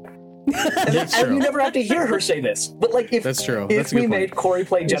that." That's And true. you never have to hear her say this. But like, if That's true. If That's a we good point. made Corey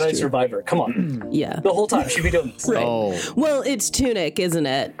play Jedi Survivor, come on, Yeah. the whole time she'd be doing this. Right. Oh. Well, it's Tunic, isn't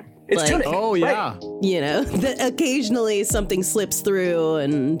it? It's Tunic. Oh yeah. You know, that occasionally something slips through,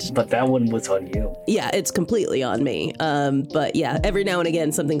 and But that one was on you. yeah, it's completely on me. But yeah, every now and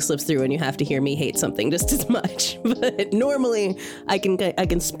again something slips through, and you have to hear me hate something just as much. But normally, I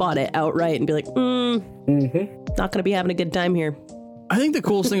can spot it outright and be like, not gonna be having a good time here. I think the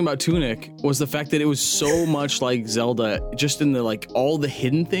coolest thing about Tunic was the fact that it was so much like Zelda, just in the like all the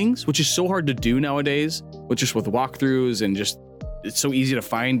hidden things, which is so hard to do nowadays, with walkthroughs and just it's so easy to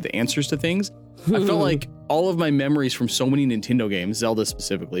find the answers to things. I felt like all of my memories from so many Nintendo games, Zelda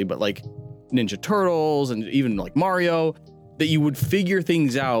specifically, but like Ninja Turtles and even like Mario, that you would figure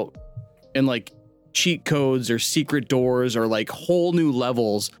things out and like cheat codes or secret doors or like whole new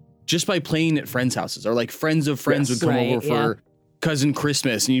levels just by playing at friends' houses, or like friends of friends would come Right, over for cousin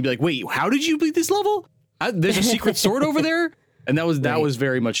Christmas, and you'd be like, wait, how did you beat this level? There's a secret sword over there. And that was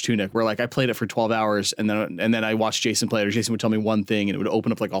very much Tunic, where like I played it for 12 hours and then I watched Jason play it, or Jason would tell me one thing and it would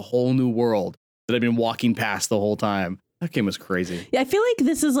open up like a whole new world that I've been walking past the whole time. That game was crazy. Yeah, I feel like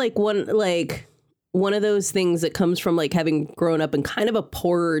this is like one of those things that comes from like having grown up in kind of a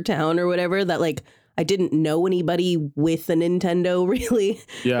poorer town or whatever, that like I didn't know anybody with a Nintendo really.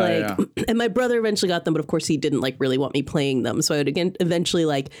 Yeah, And my brother eventually got them, but of course he didn't like really want me playing them. So I would again eventually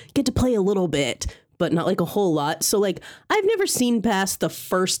like get to play a little bit, but not like a whole lot. So like I've never seen past the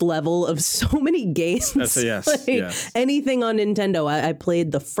first level of so many games. That's a yes. Like, Yes. Anything on Nintendo, I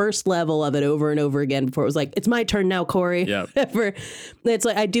played the first level of it over and over again before it was like, it's my turn now, Corey. Yep. Whatever. It's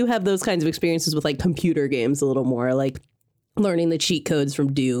like I do have those kinds of experiences with like computer games a little more, like learning the cheat codes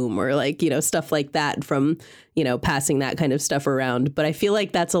from Doom or like, you know, stuff like that from, you know, passing that kind of stuff around. But I feel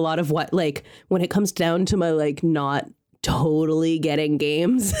like that's a lot of what, like, when it comes down to my like not totally getting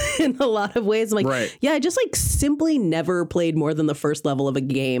games in a lot of ways, I'm like, Right. yeah, I just like simply never played more than the first level of a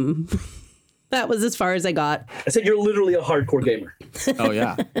game. That was as far as I got. I said you're literally a hardcore gamer. Oh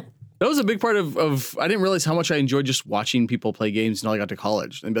yeah. That was a big part of I didn't realize how much I enjoyed just watching people play games until I got to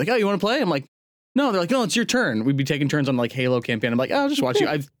college. And be like, oh, you want to play? I'm like, no. They're like, no, it's your turn. We'd be taking turns on like Halo campaign. I'm like, oh, I'll just watch you.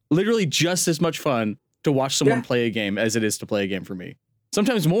 I've literally just as much fun to watch someone play a game as it is to play a game for me.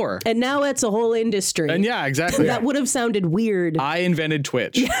 Sometimes more. And now it's a whole industry. And yeah, exactly. That would have sounded weird. I invented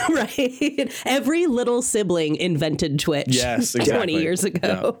Twitch. Right. Every little sibling invented Twitch. Yes, 20 exactly. years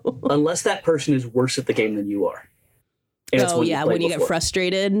ago. Unless that person is worse at the game than you are. And it's Oh, yeah. When you get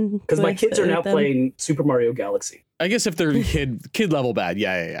frustrated. Because my with- kids are now with them. playing Super Mario Galaxy. I guess if they're kid level bad,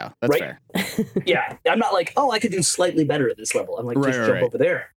 yeah. That's Right. fair. Yeah, I'm not like, oh, I could do slightly better at this level. I'm like, Right, just right, jump right. over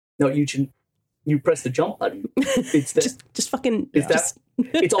there. No, you press the jump button. It's the, Just fucking. it's that.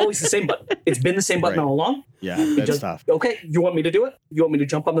 It's always the same button. It's been the same button Right. all along. Yeah, You that's just- tough. Okay, you want me to do it? You want me to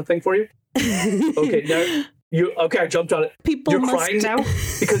jump on the thing for you? Okay, now I jumped on it. People You're must- crying now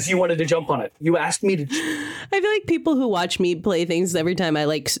because you wanted to jump on it. You asked me to. I feel like people who watch me play things every time I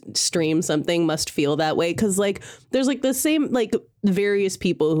like stream something must feel that way, because like there's like the same like various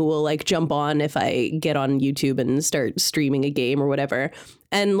people who will like jump on if I get on YouTube and start streaming a game or whatever,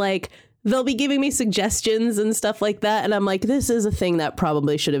 and like they'll be giving me suggestions and stuff like that, and I'm like, this is a thing that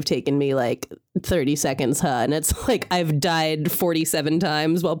probably should have taken me like 30 seconds, huh? And it's like I've died 47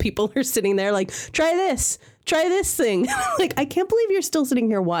 times while people are sitting there like, try this thing. Like, I can't believe you're still sitting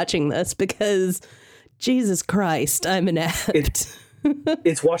here watching this, because Jesus Christ, I'm inept.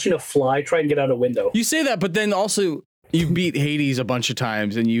 It's watching a fly try and get out a window. You say that, but then also you beat Hades a bunch of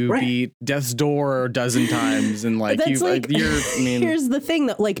times, and you Right. beat Death's Door a dozen times, and like That's like, here's the thing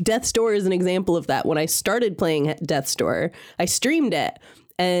that like Death's Door is an example of that. When I started playing Death's Door, I streamed it.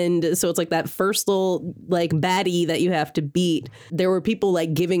 And so it's like that first little like baddie that you have to beat. There were people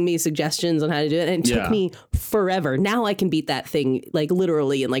like giving me suggestions on how to do it, and it took Yeah. me forever. Now I can beat that thing like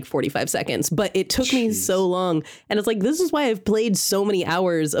literally in like 45 seconds, but it took me so long. And it's like, this is why I've played so many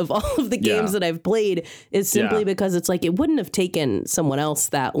hours of all of the games Yeah. that I've played, is simply Yeah. because it's like, it wouldn't have taken someone else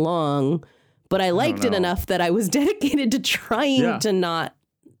that long, but I liked it know. enough that I was dedicated to trying Yeah. to not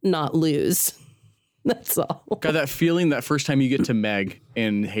lose. That's all. Got that feeling that first time you get to Meg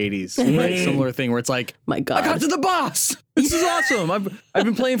in Hades, right? Similar thing where it's like, My God. I got to the boss. This is awesome. I've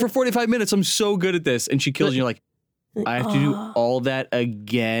been playing for 45 minutes. I'm so good at this. And she kills you. You're like, I have to do all that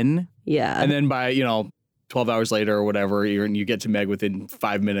again. Yeah. And then by, 12 hours later or whatever, you get to Meg within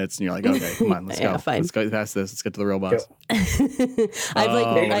 5 minutes and you're like, okay, come on, let's go. Fine. Let's go past this. Let's get to the real boss.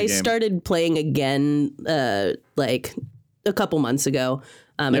 I started playing again like a couple months ago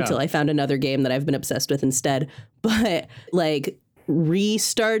until I found another game that I've been obsessed with instead. But like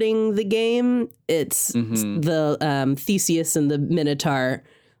restarting the game, it's the Theseus and the Minotaur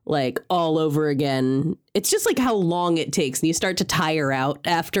like all over again. It's just like how long it takes and you start to tire out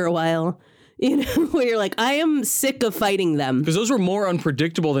after a while. Where you're like, I am sick of fighting them. Because those were more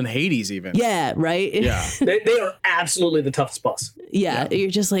unpredictable than Hades even. Yeah, right? Yeah. They are absolutely the toughest boss. Yeah,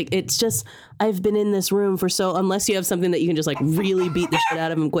 you're just like, it's just, I've been in this room for unless you have something that you can just like really beat the shit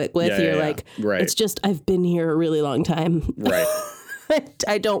out of them quick with, you're like, right. It's just, I've been here a really long time. Right.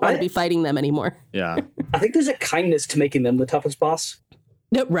 I don't want to be fighting them anymore. Yeah. I think there's a kindness to making them the toughest boss.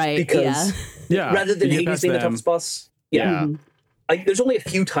 No, right, Because rather than Hades being the toughest boss. Yeah. There's only a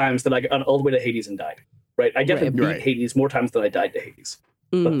few times that I got all the way to Hades and died. Right? I definitely beat Hades more times than I died to Hades.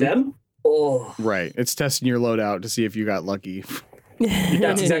 But them? Oh. Right. It's testing your loadout to see if you got lucky.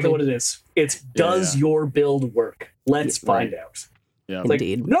 That's exactly what it is. It's does your build work? Let's find out. Yeah.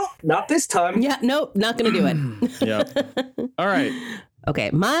 Indeed. No, not this time. Yeah, nope, not going to do it. Yeah. All right.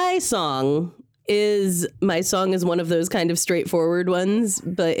 Okay, my song is one of those kind of straightforward ones,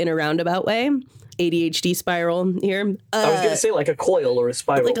 but in a roundabout way. ADHD spiral here. I was going to say like a coil or a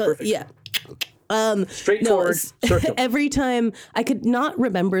spiral. Perfect. Yeah. Straightforward circle. Every time I could not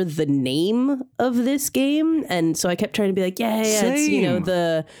remember the name of this game, and so I kept trying to be like, it's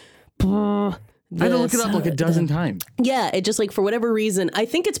the. I had to look it up like a dozen times. Yeah, it just like for whatever reason, I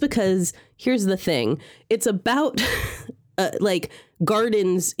think it's because here's the thing: it's about like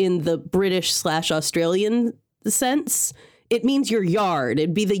gardens in the British/Australian sense. It means your yard.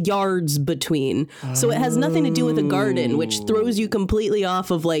 It'd be the yards between. So it has nothing to do with a garden, which throws you completely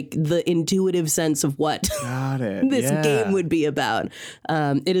off of like the intuitive sense of what this game would be about.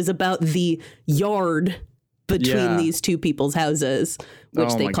 It is about the yard between these two people's houses,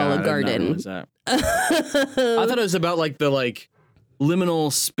 which they call a garden. I thought it was about like the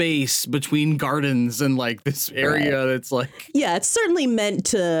liminal space between gardens and like this area that's like. Yeah, it's certainly meant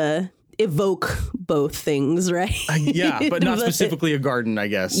to evoke both things, right? But not specifically a garden, I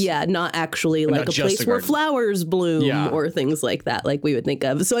guess. Yeah, not actually like a place where flowers bloom or things like that, like we would think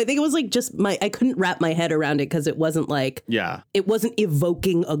of. So I think it was like just I couldn't wrap my head around it because it wasn't like, it wasn't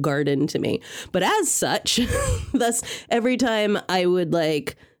evoking a garden to me. But as such, thus every time I would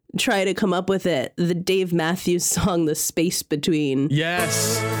like try to come up with it, the Dave Matthews song, The Space Between.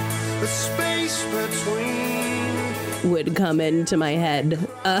 Yes. The space between would come into my head.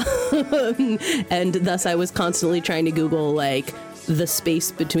 And thus I was constantly trying to Google like the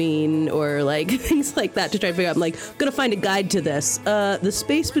space between or like things like that to try to figure out. I'm like, gonna find a guide to this. The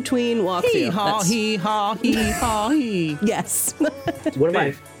space between walkthrough. Hee haw, hee haw, hee haw, hee. Yes. One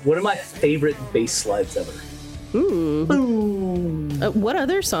of my favorite bass slides ever. What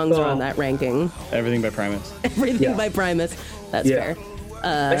other songs are on that ranking? Everything by Primus. Everything by Primus. That's fair.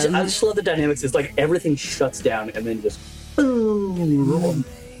 I just love the dynamics. It's like everything shuts down and then just boom.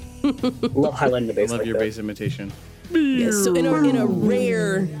 Love highlighting the bass. Love like your that. bass imitation. Yeah, so in a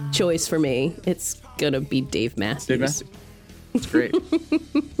rare choice for me, it's gonna be Dave Matthews. Dave Matthews. It's great.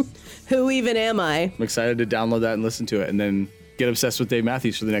 Who even am I? I'm excited to download that and listen to it and then get obsessed with Dave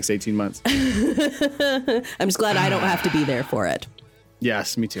Matthews for the next 18 months. I'm just glad I don't have to be there for it.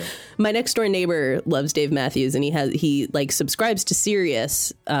 Yes, me too. My next door neighbor loves Dave Matthews, and he like subscribes to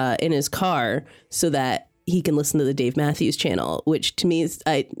Sirius in his car so that he can listen to the Dave Matthews channel. Which to me is,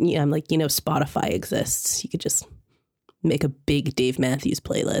 I'm like, Spotify exists. You could just make a big Dave Matthews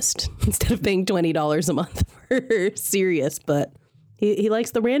playlist instead of paying $20 a month for Sirius. But he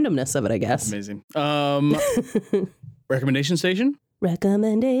likes the randomness of it, I guess. Amazing. Recommendation station.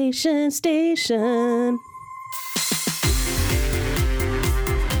 Recommendation station.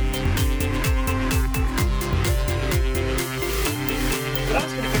 But I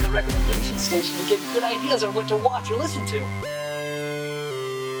was going to pick a recommendation station to give good ideas on what to watch or listen to.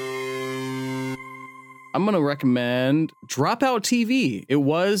 I'm going to recommend Dropout TV. It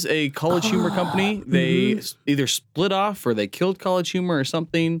was a College Humor company. They either split off or they killed College Humor or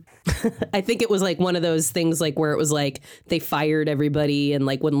something. I think it was like one of those things like where it was like they fired everybody and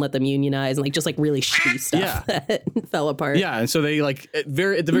like wouldn't let them unionize and like just like really shitty stuff that fell apart. Yeah, and so they like at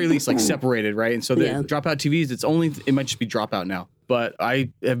the very least like separated, right? And so the Dropout TVs, it might just be Dropout now. But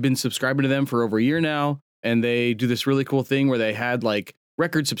I have been subscribing to them for over a year now, and they do this really cool thing where they had like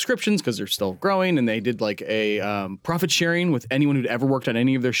record subscriptions because they're still growing, and they did like a profit sharing with anyone who'd ever worked on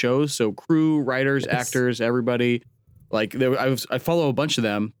any of their shows. So crew, writers, actors, everybody. Like I follow a bunch of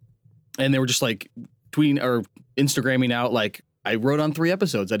them, and they were just like tweeting or Instagramming out like, I wrote on 3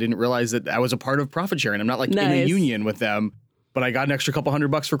 episodes. I didn't realize that I was a part of profit sharing. I'm not like in a union with them, but I got an extra couple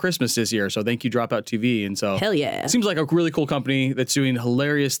 $100 for Christmas this year. So thank you, Dropout TV. And so hell yeah, it seems like a really cool company that's doing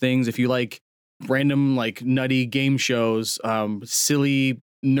hilarious things. If you like random like nutty game shows, silly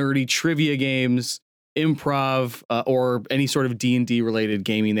nerdy trivia games, improv, or any sort of D&D related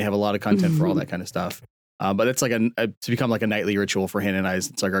gaming, they have a lot of content for all that kind of stuff. But it's like to become like a nightly ritual for Hannah and I.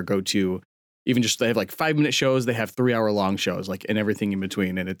 It's like our go-to. Even just they have like 5-minute shows, they have 3-hour-long shows, like, and everything in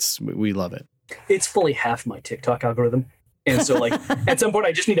between, and we love it. It's fully half my TikTok algorithm, and so like at some point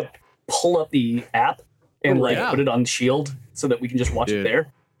I just need to pull up the app and put it on Shield so that we can just watch it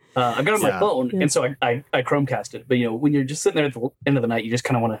there. I've got it on my phone, and so I Chromecast it. But when you're just sitting there at the end of the night, you just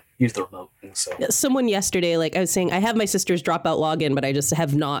kind of want to use the remote. And so someone yesterday, like I was saying, I have my sister's Dropout login, but I just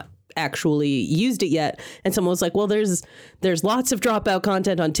have not actually used it yet. And someone was like, well, there's lots of Dropout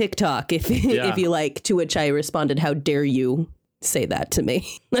content on TikTok if you like, to which I responded, how dare you say that to me?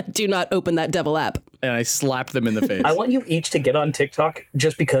 Do not open that devil app. And I slapped them in the face. I want you each to get on TikTok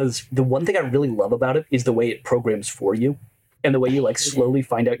just because the one thing I really love about it is the way it programs for you and the way you like slowly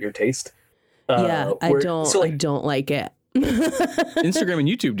find out your taste. I don't like it. Instagram and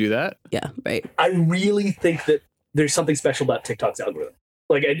YouTube do that. Yeah, right. I really think that there's something special about TikTok's algorithm.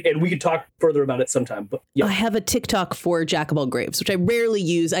 Like, and we could talk further about it sometime, but yeah. I have a TikTok for Jack of all Graves, which I rarely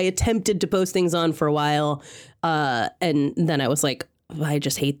use. I attempted to post things on for a while, and then I was like, I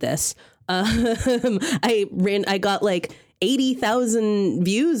just hate this. I got like 80,000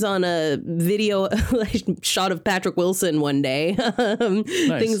 views on a video shot of Patrick Wilson one day,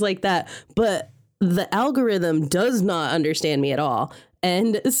 things like that. But the algorithm does not understand me at all,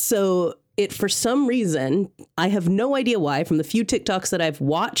 and so it, for some reason, I have no idea why, from the few TikToks that I've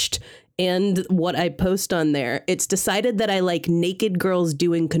watched and what I post on there, it's decided that I like naked girls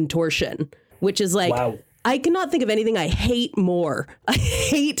doing contortion, which is like, wow. I cannot think of anything I hate more. I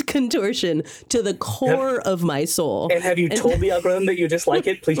hate contortion to the core of my soul. And have you told the algorithm that you dislike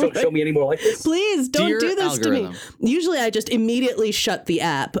it? Please don't show me any more like this. Please don't do this algorithm to me. Usually I just immediately shut the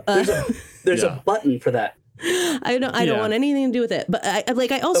app. There's a button for that. I don't want anything to do with it. But I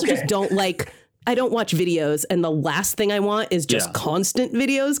also just don't like, I don't watch videos, and the last thing I want is just constant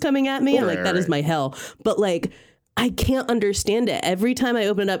videos coming at me. Right, that is my hell. But like, I can't understand it. Every time I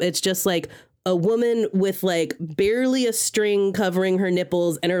open it up, it's just like a woman with like barely a string covering her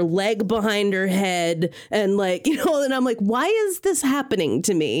nipples and her leg behind her head. And like, and I'm like, why is this happening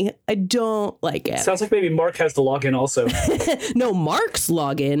to me? I don't like it. Sounds like maybe Mark has to log in also. No, Mark's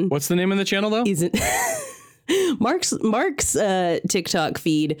login. What's the name of the channel though? Mark's TikTok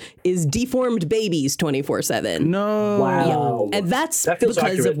feed is deformed babies 24/7. No. Wow. Yeah. And that's because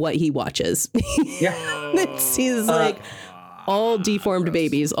accurate. Of what he watches. Yeah. He's like all deformed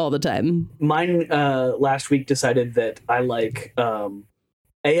babies all the time. Mine last week decided that I like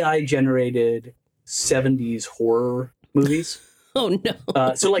AI generated 70s horror movies. Oh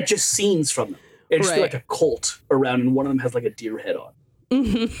no. So like just scenes from them. It's just like a cult around, and one of them has like a deer head on.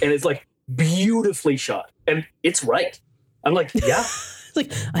 Mm-hmm. And it's like beautifully shot, and it's right. I'm like, yeah.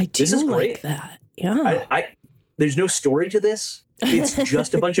 Like, I do this is like great. That. Yeah. There's no story to this. It's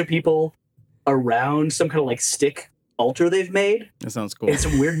just a bunch of people around some kind of like stick altar they've made. That sounds cool. And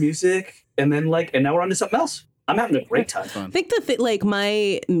some weird music, and then and now we're on to something else. I'm having a great time. I think like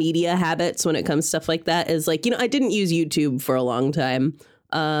my media habits when it comes to stuff like that is like, I didn't use YouTube for a long time.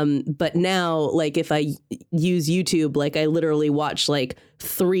 But now, like, if I use YouTube, like, I literally watch like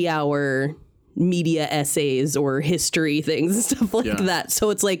 3-hour media essays or history things and stuff like that. So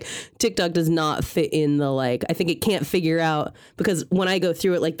it's like TikTok does not fit in the, like, I think it can't figure out, because when I go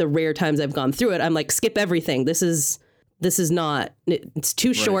through it, like the rare times I've gone through it, I'm like, skip everything. This is not, it's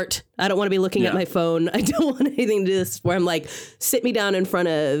too short. I don't want to be looking at my phone. I don't want anything to do this where I'm like, sit me down in front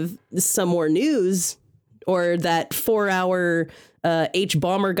of some more news or that 4-hour H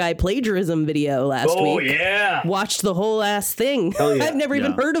Bomber Guy plagiarism video last week. Oh yeah, Watched the whole ass thing. Yeah. I've never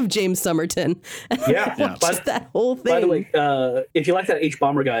even heard of James Somerton. Yeah, Watched that whole thing. By the way, if you like that H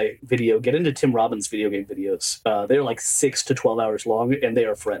Bomber Guy video, get into Tim Robbins' video game videos. They're like 6 to 12 hours long, and they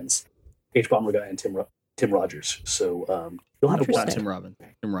are friends. H Bomber Guy and Tim Rogers. So you'll have a Not Tim Robbins.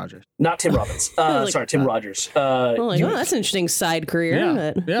 Tim Rogers. Not Tim Robbins. Sorry, Tim Rogers. That's an interesting side career.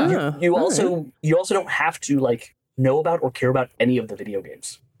 Yeah. But, Yeah. You also don't have to like know about or care about any of the video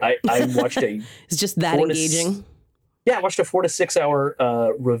games. I watched it's just that engaging. I watched a 4 to 6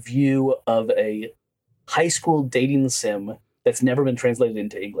 hour review of a high school dating sim that's never been translated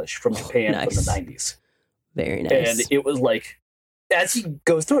into English from Japan from the 90s. Very nice. And it was like, as he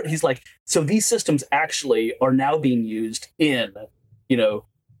goes through it, he's like, so these systems actually are now being used in,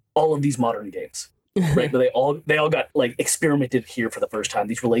 all of these modern games, right? But they all got like experimented here for the first time.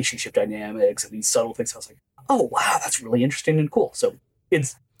 These relationship dynamics and these subtle things. I was like, oh wow, that's really interesting and cool. So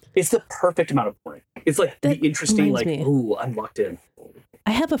it's the perfect amount of boring. It's like the interesting, like, ooh, I'm locked in.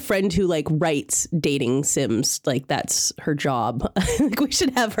 I have a friend who like writes dating sims, like that's her job. Like we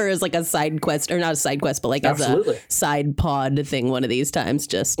should have her as like a side quest, or not a side quest, but like Absolutely. as a side pod thing one of these times.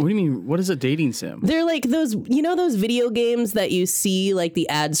 Just What do you mean? What is a dating sim? they're like those, those video games that you see like the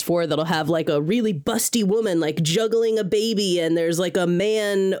ads for that'll have like a really busty woman like juggling a baby, and there's like a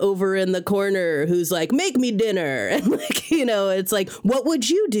man over in the corner who's like, make me dinner, and like it's like, what would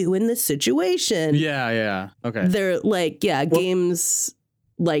you do in this situation? Yeah. Okay. They're like games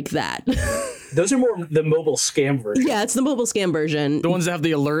like that. Those are more the mobile scam version. Yeah, it's the mobile scam version. The ones that have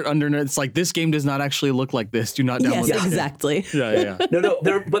the alert underneath. It's like, this game does not actually look like this. Do not download Yes, this. exactly. Yeah. No.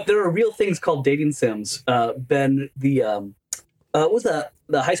 There are real things called dating sims. Ben, what was the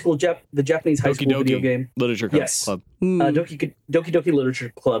high school the Japanese high school video game Literature Club. Doki Doki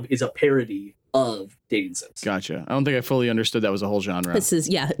Literature Club is a parody of dating sims. Gotcha. I don't think I fully understood that was a whole genre.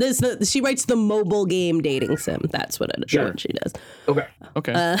 She writes the mobile game dating sim. That's what she does. Okay.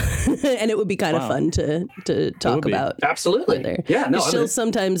 And it would be kind of fun to talk about. Absolutely. There. Yeah. No. She'll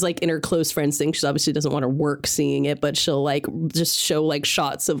sometimes like in her close friends thing. She obviously doesn't want her work seeing it, but she'll like just show like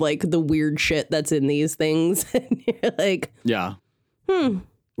shots of like the weird shit that's in these things. And you're like, yeah.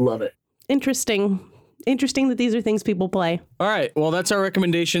 Love it. Interesting that these are things people play. All right. Well, that's our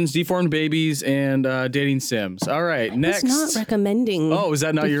recommendations: deformed babies and dating sims. All right. Next. It's not recommending. Oh, is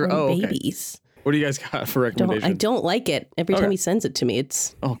that not your? Oh, okay. Babies. What do you guys got for recommendations? I don't like it. Every time he sends it to me,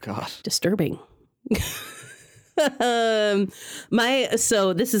 it's disturbing.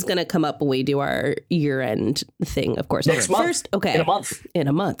 So this is going to come up when we do our year-end thing, of course. Next month. First, okay. In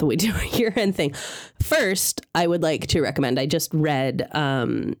a month, we do our year-end thing. First, I would like to recommend, I just read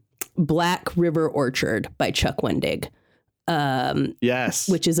Black River Orchard by Chuck Wendig. Yes.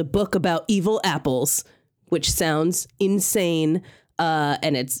 Which is a book about evil apples, which sounds insane.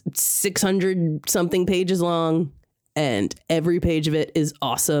 And it's 600 something pages long, and every page of it is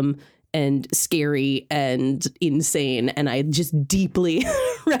awesome and scary and insane. And I just deeply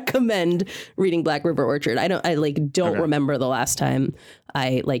recommend reading Black River Orchard. I don't remember the last time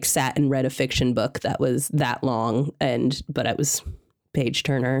I like sat and read a fiction book that was that long, but I was page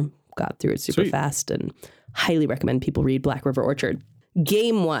turner, got through it super fast, and highly recommend people read Black River Orchard.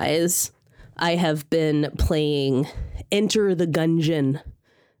 Game wise, I have been playing Enter the Gungeon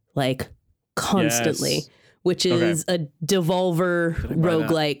like constantly, which is a Devolver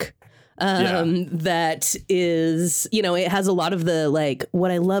roguelike. That is, it has a lot of the, like, what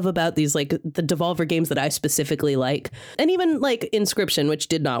I love about these, like, the Devolver games that I specifically like, and even, like, Inscription, which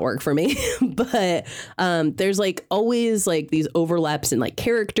did not work for me, but there's, like, always, like, these overlaps in, like,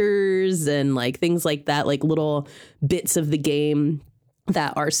 characters and, like, things like that, like, little bits of the game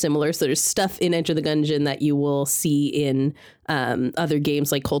that are similar. So there's stuff in Enter the Gungeon that you will see in other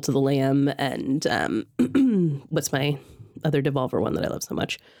games like Cult of the Lamb and what's my other Devolver one that I love so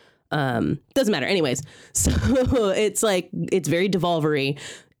much? Doesn't matter. Anyways, so it's like, it's very Devolver-y.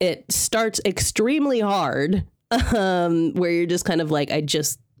 It starts extremely hard, where you're just kind of like, I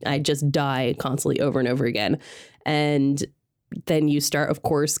just die constantly over and over again. And then you start, of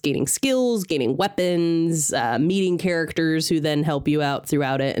course, gaining skills, gaining weapons, meeting characters who then help you out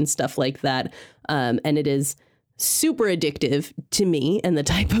throughout it and stuff like that. And it is super addictive to me and the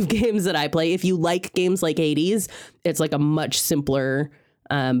type of games that I play. If you like games like Hades, it's like a much simpler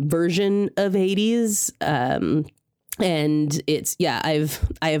version of Hades. And it's, I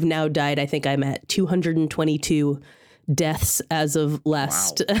have now died. I think I'm at 222 deaths as of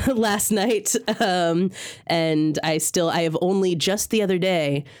last night. And I have only just the other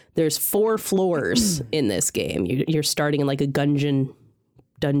day, there's 4 floors in this game. You're starting in like a dungeon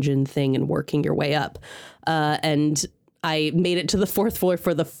thing and working your way up. And I made it to the 4th floor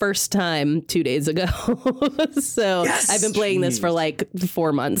for the first time 2 days ago. So I've been playing this for like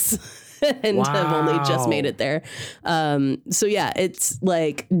 4 months. And I've only just made it there. So yeah, it's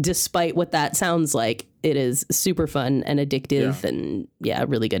like, despite what that sounds like, it is super fun and addictive and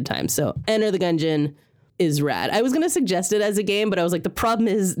really good time. So Enter the Gungeon is rad. I was going to suggest it as a game, but I was like, the problem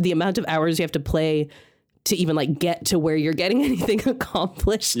is the amount of hours you have to play to even like get to where you're getting anything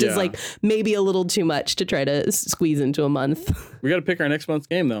accomplished is like maybe a little too much to try to squeeze into a month. We got to pick our next month's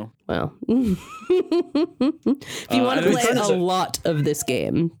game though. Well, if you want to play a lot of this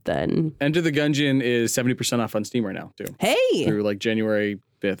game, then Enter the Gungeon is 70% off on Steam right now too. Hey, through like January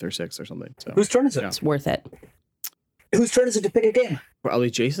 5th or 6th or something. So whose turn is it? it's worth it. Whose turn is it to pick a game?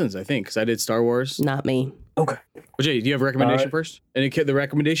 Probably Jason's, I think, because I did Star Wars. Not me. Okay. Well, Jay, do you have a recommendation first? And the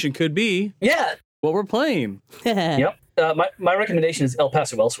recommendation could be what we're playing. Yep. My recommendation is El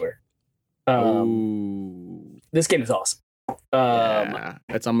Paso Elsewhere. This game is awesome.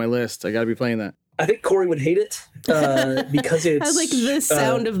 That's on my list. I got to be playing that. I think Corey would hate it because it's. I was like, the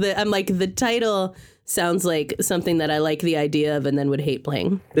sound of I'm like, the title sounds like something that I like the idea of and then would hate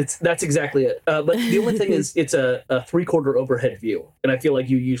playing. That's exactly it. But the only thing is, it's a 3/4 overhead view, and I feel like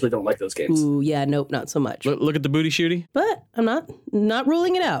you usually don't like those games. Ooh, yeah, nope, not so much. Look at the booty shooty. But I'm not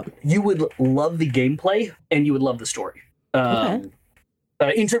ruling it out. You would love the gameplay, and you would love the story. Okay.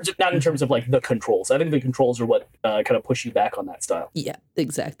 Not in terms of like the controls. I think the controls are what kind of push you back on that style. Yeah,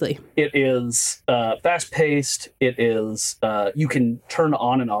 exactly. It is fast paced. It is you can turn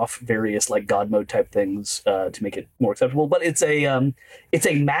on and off various like God mode type things to make it more acceptable. But it's a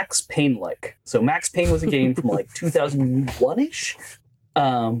Max Payne like. So Max Payne was a game from like 2001-ish.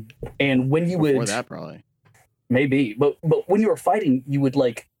 And when you would Before that probably maybe, but when you were fighting, you would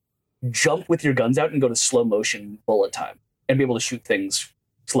like jump with your guns out and go to slow motion bullet time and be able to shoot things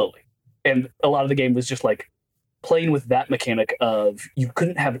slowly. And a lot of the game was just like playing with that mechanic of you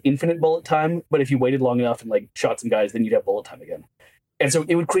couldn't have infinite bullet time, but if you waited long enough and like shot some guys, then you'd have bullet time again. And so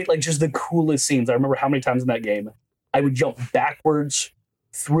it would create like just the coolest scenes. I remember how many times in that game I would jump backwards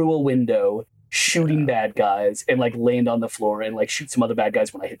through a window, shooting bad guys, and like land on the floor and like shoot some other bad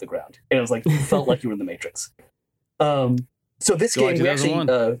guys when I hit the ground. And it was like, you felt like you were in the Matrix. So this July game, we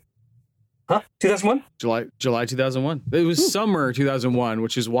actually... 2001? July 2001. It was summer 2001,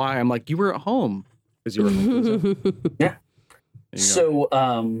 which is why I'm like, you were at home because you were home. Yeah. So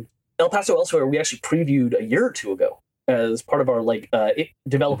El Paso Elsewhere, we actually previewed a year or two ago as part of our like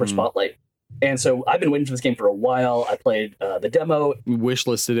developer spotlight. And so I've been waiting for this game for a while. I played the demo.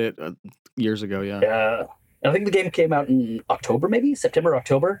 Wishlisted it years ago, yeah. Yeah. And I think the game came out in October, maybe September,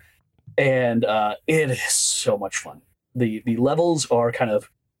 October. And it is so much fun. The levels are kind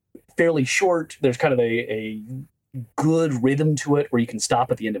of fairly short. There's kind of a good rhythm to it where you can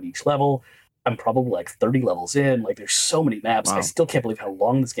stop at the end of each level. I'm probably like 30 levels in. Like there's so many maps. Wow. I still can't believe how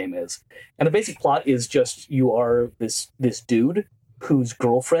long this game is. And the basic plot is just you are this dude whose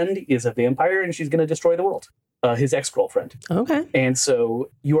girlfriend is a vampire and she's going to destroy the world. His ex-girlfriend. Okay. And so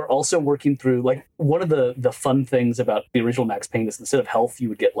you are also working through like one of the fun things about the original Max Payne is instead of health, you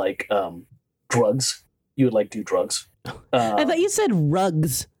would get like drugs. You would like do drugs. I thought you said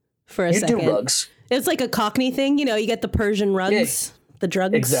rugs for a second. You do rugs. It's like a Cockney thing, you know, you get the Persian rugs, the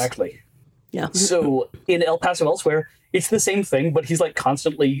drugs. Exactly. Yeah. So in El Paso Elsewhere, it's the same thing, but he's like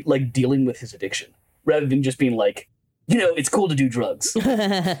constantly like dealing with his addiction rather than just being like, you know, it's cool to do drugs.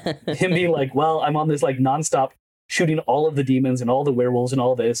 Him being like, well, I'm on this like nonstop shooting all of the demons and all the werewolves and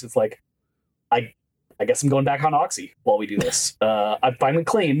all this. It's like, I guess I'm going back on Oxy while we do this. I'm finally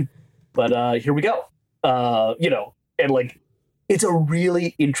clean, but here we go. You know, and like, it's a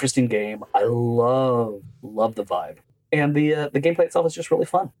really interesting game. I love the vibe. And the gameplay itself is just really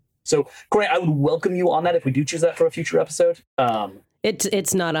fun. So, Corey, I would welcome you on that if we do choose that for a future episode.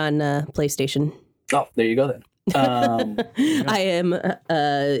 It's not on PlayStation. Oh, there you go then. I am,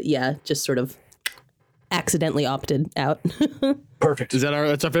 just sort of accidentally opted out. Perfect.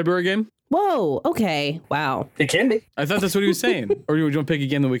 That's our February game? Whoa, okay, wow. It can be. I thought that's what he was saying. Or do you want to pick a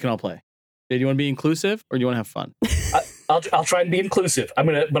game that we can all play? Do you want to be inclusive or do you want to have fun? I'll try and be inclusive.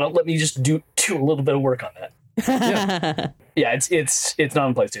 But let me just do a little bit of work on that. Yeah, it's not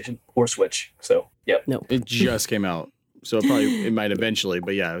on PlayStation or Switch. So yep. No, it just came out, so it might eventually.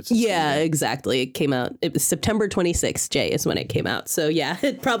 But yeah, exactly. It came out. It was September 26th. Jay is when it came out. So yeah,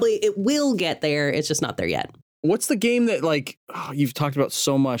 it will get there. It's just not there yet. What's the game that like you've talked about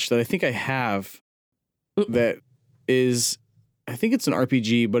so much that I think I have? That is, I think it's an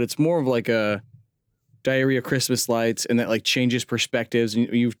RPG, but it's more of like a Diary of Christmas Lights, and that like changes perspectives.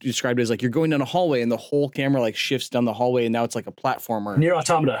 And you've described it as like you're going down a hallway and the whole camera like shifts down the hallway, and now it's like a platformer. Nier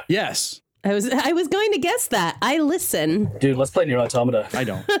Automata. Yes. I was going to guess that. I listen. Dude, let's play Nier Automata. I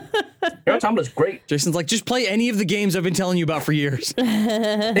don't. Nier Automata's great. Jason's like, just play any of the games I've been telling you about for years.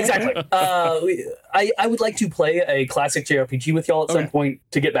 Exactly. I would like to play a classic JRPG with y'all at some point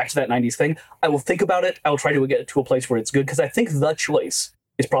to get back to that 90s thing. I will think about it. I will try to get it to a place where it's good, because I think the choice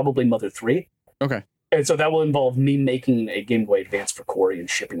is probably Mother 3. Okay. And so that will involve me making a Game Boy Advance for Corey and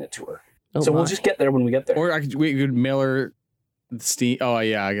shipping it to her. We'll just get there when we get there. Or we could mail her Steam. Oh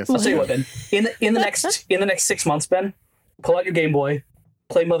yeah, I guess. I'll tell you what, Ben. In the next 6 months, Ben, pull out your Game Boy,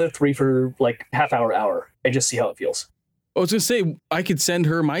 play Mother 3 for like half hour, and just see how it feels. I was gonna say I could send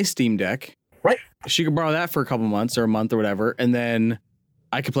her my Steam Deck. Right. She could borrow that for a couple months or a month or whatever, and then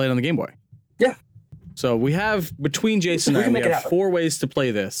I could play it on the Game Boy. Yeah. So we have, between Jason and I, we have 4 ways to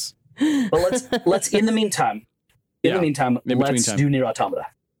play this. But let's in the meantime, let's do Nier Automata.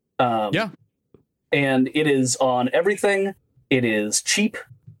 And it is on everything. It is cheap.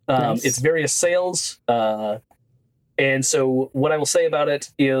 Nice. It's various sales. And so what I will say about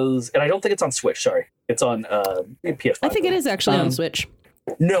it is, and I don't think it's on Switch, sorry. It's on PS5. I think it is actually on Switch.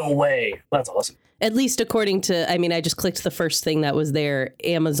 No way. That's awesome. At least according to, I just clicked the first thing that was there.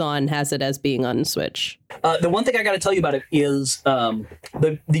 Amazon has it as being on Switch. The one thing I got to tell you about it is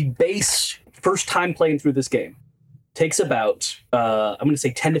the base first time playing through this game takes about, I'm going to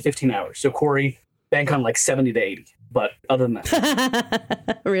say 10 to 15 hours. So Corey, bank on like 70 to 80. But other than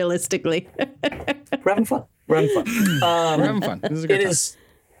that, realistically, we're having fun. We're having fun. This is a good time.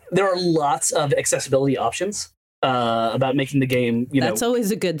 There are lots of accessibility options about making the game. That's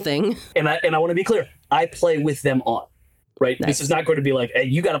always a good thing. And I want to be clear. I play with them on. Right. Nice. This is not going to be like, hey,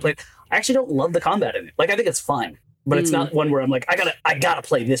 you got to play. I actually don't love the combat in it. Like, I think it's fine, but it's not one where I'm like, I gotta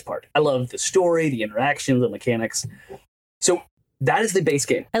play this part. I love the story, the interactions, the mechanics. So that is the base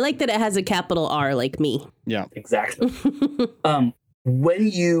game. I like that it has a capital R like me. Yeah, exactly. When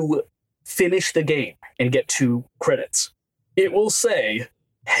you finish the game and get to credits, it will say,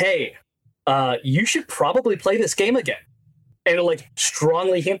 hey, you should probably play this game again. And it'll like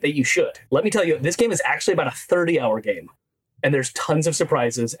strongly hint that you should. Let me tell you, this game is actually about a 30-hour game. And there's tons of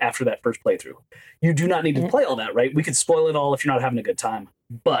surprises after that first playthrough. You do not need to play all that, right? We could spoil it all if you're not having a good time.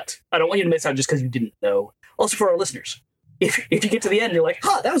 But I don't want you to miss out just because you didn't know. Also for our listeners, if you get to the end, you're like,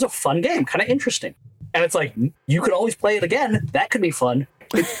 that was a fun game, kind of interesting. And it's like, you could always play it again. That could be fun.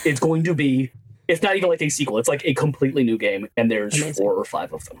 It's going to be, it's not even like a sequel. It's like a completely new game. And there's Amazing. 4 or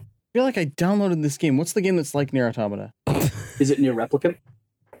 5 of them. I feel like I downloaded this game. What's the game that's like Nier Automata? Is it Nier Replicant?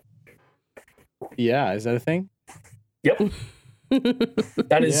 Yeah, is that a thing? Yep.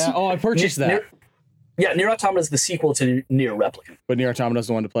 That is. Yeah. Oh, I purchased that. Nier Automata is the sequel to Nier Replicant. But Nier Automata is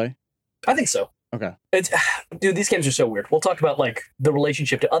the one to play? I think so. Okay. Dude, these games are so weird. We'll talk about like the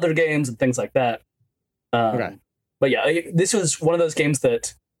relationship to other games and things like that. Okay. But yeah, this was one of those games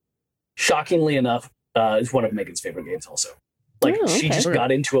that, shockingly enough, is one of Megan's favorite games also. Like, she just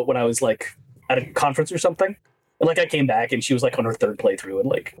got into it when I was like at a conference or something. And like I came back and she was like on her 3rd playthrough and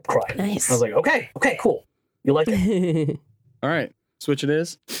like cried. Nice. I was like, okay, cool. You like it? All right. Switch it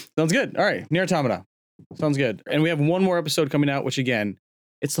is. Sounds good. All right. Nier Automata. Sounds good. And we have one more episode coming out, which again,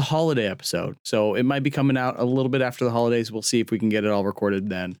 it's the holiday episode. So it might be coming out a little bit after the holidays. We'll see if we can get it all recorded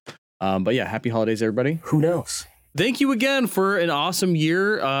then. But yeah, happy holidays, everybody. Who knows? Thank you again for an awesome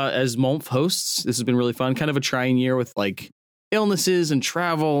year as Mulf hosts. This has been really fun. Kind of a trying year with like illnesses and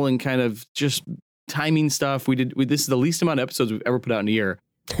travel and kind of just timing stuff. This is the least amount of episodes we've ever put out in a year.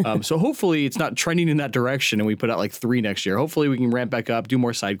 So hopefully it's not trending in that direction and we put out like 3 next year. Hopefully we can ramp back up, do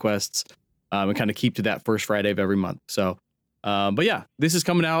more side quests, and kind of keep to that first Friday of every month. So, but yeah, this is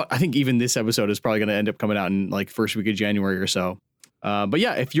coming out. I think even this episode is probably going to end up coming out in like first week of January or so. But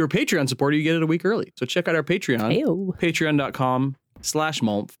yeah, if you're a Patreon supporter, you get it a week early. So check out our Patreon,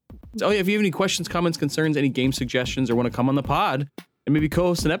 patreon.com/Mulf. So if you have any questions, comments, concerns, any game suggestions, or want to come on the pod and maybe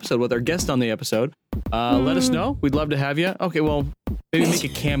co-host an episode with our guest on the episode, let us know. We'd love to have you. Okay, well, maybe make a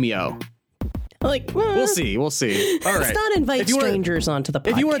cameo. Like, we'll see. All right. Let's not invite strangers onto the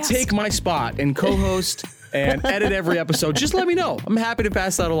podcast. If you want to take my spot and co-host and edit every episode, just let me know. I'm happy to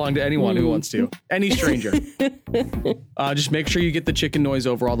pass that along to anyone who wants to. Any stranger. Just make sure you get the chicken noise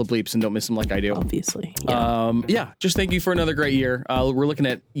over all the bleeps and don't miss them like I do. Obviously. Yeah. Just thank you for another great year. We're looking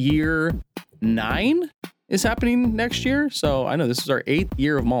at year 9 is happening next year. So I know this is our 8th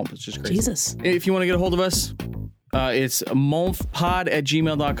year of Mulf. It's just crazy. Jesus. If you want to get a hold of us, it's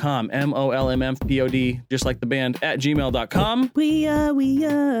mulfpod@gmail.com. MOLMFPOD, just like the band, @gmail.com. We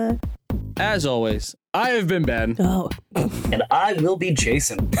are. As always, I have been Ben. Oh. And I will be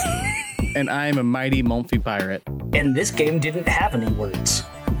Jason. And I am a mighty Mulfy pirate. And this game didn't have any words.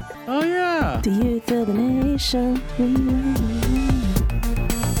 Oh, yeah. Do you feel the nation?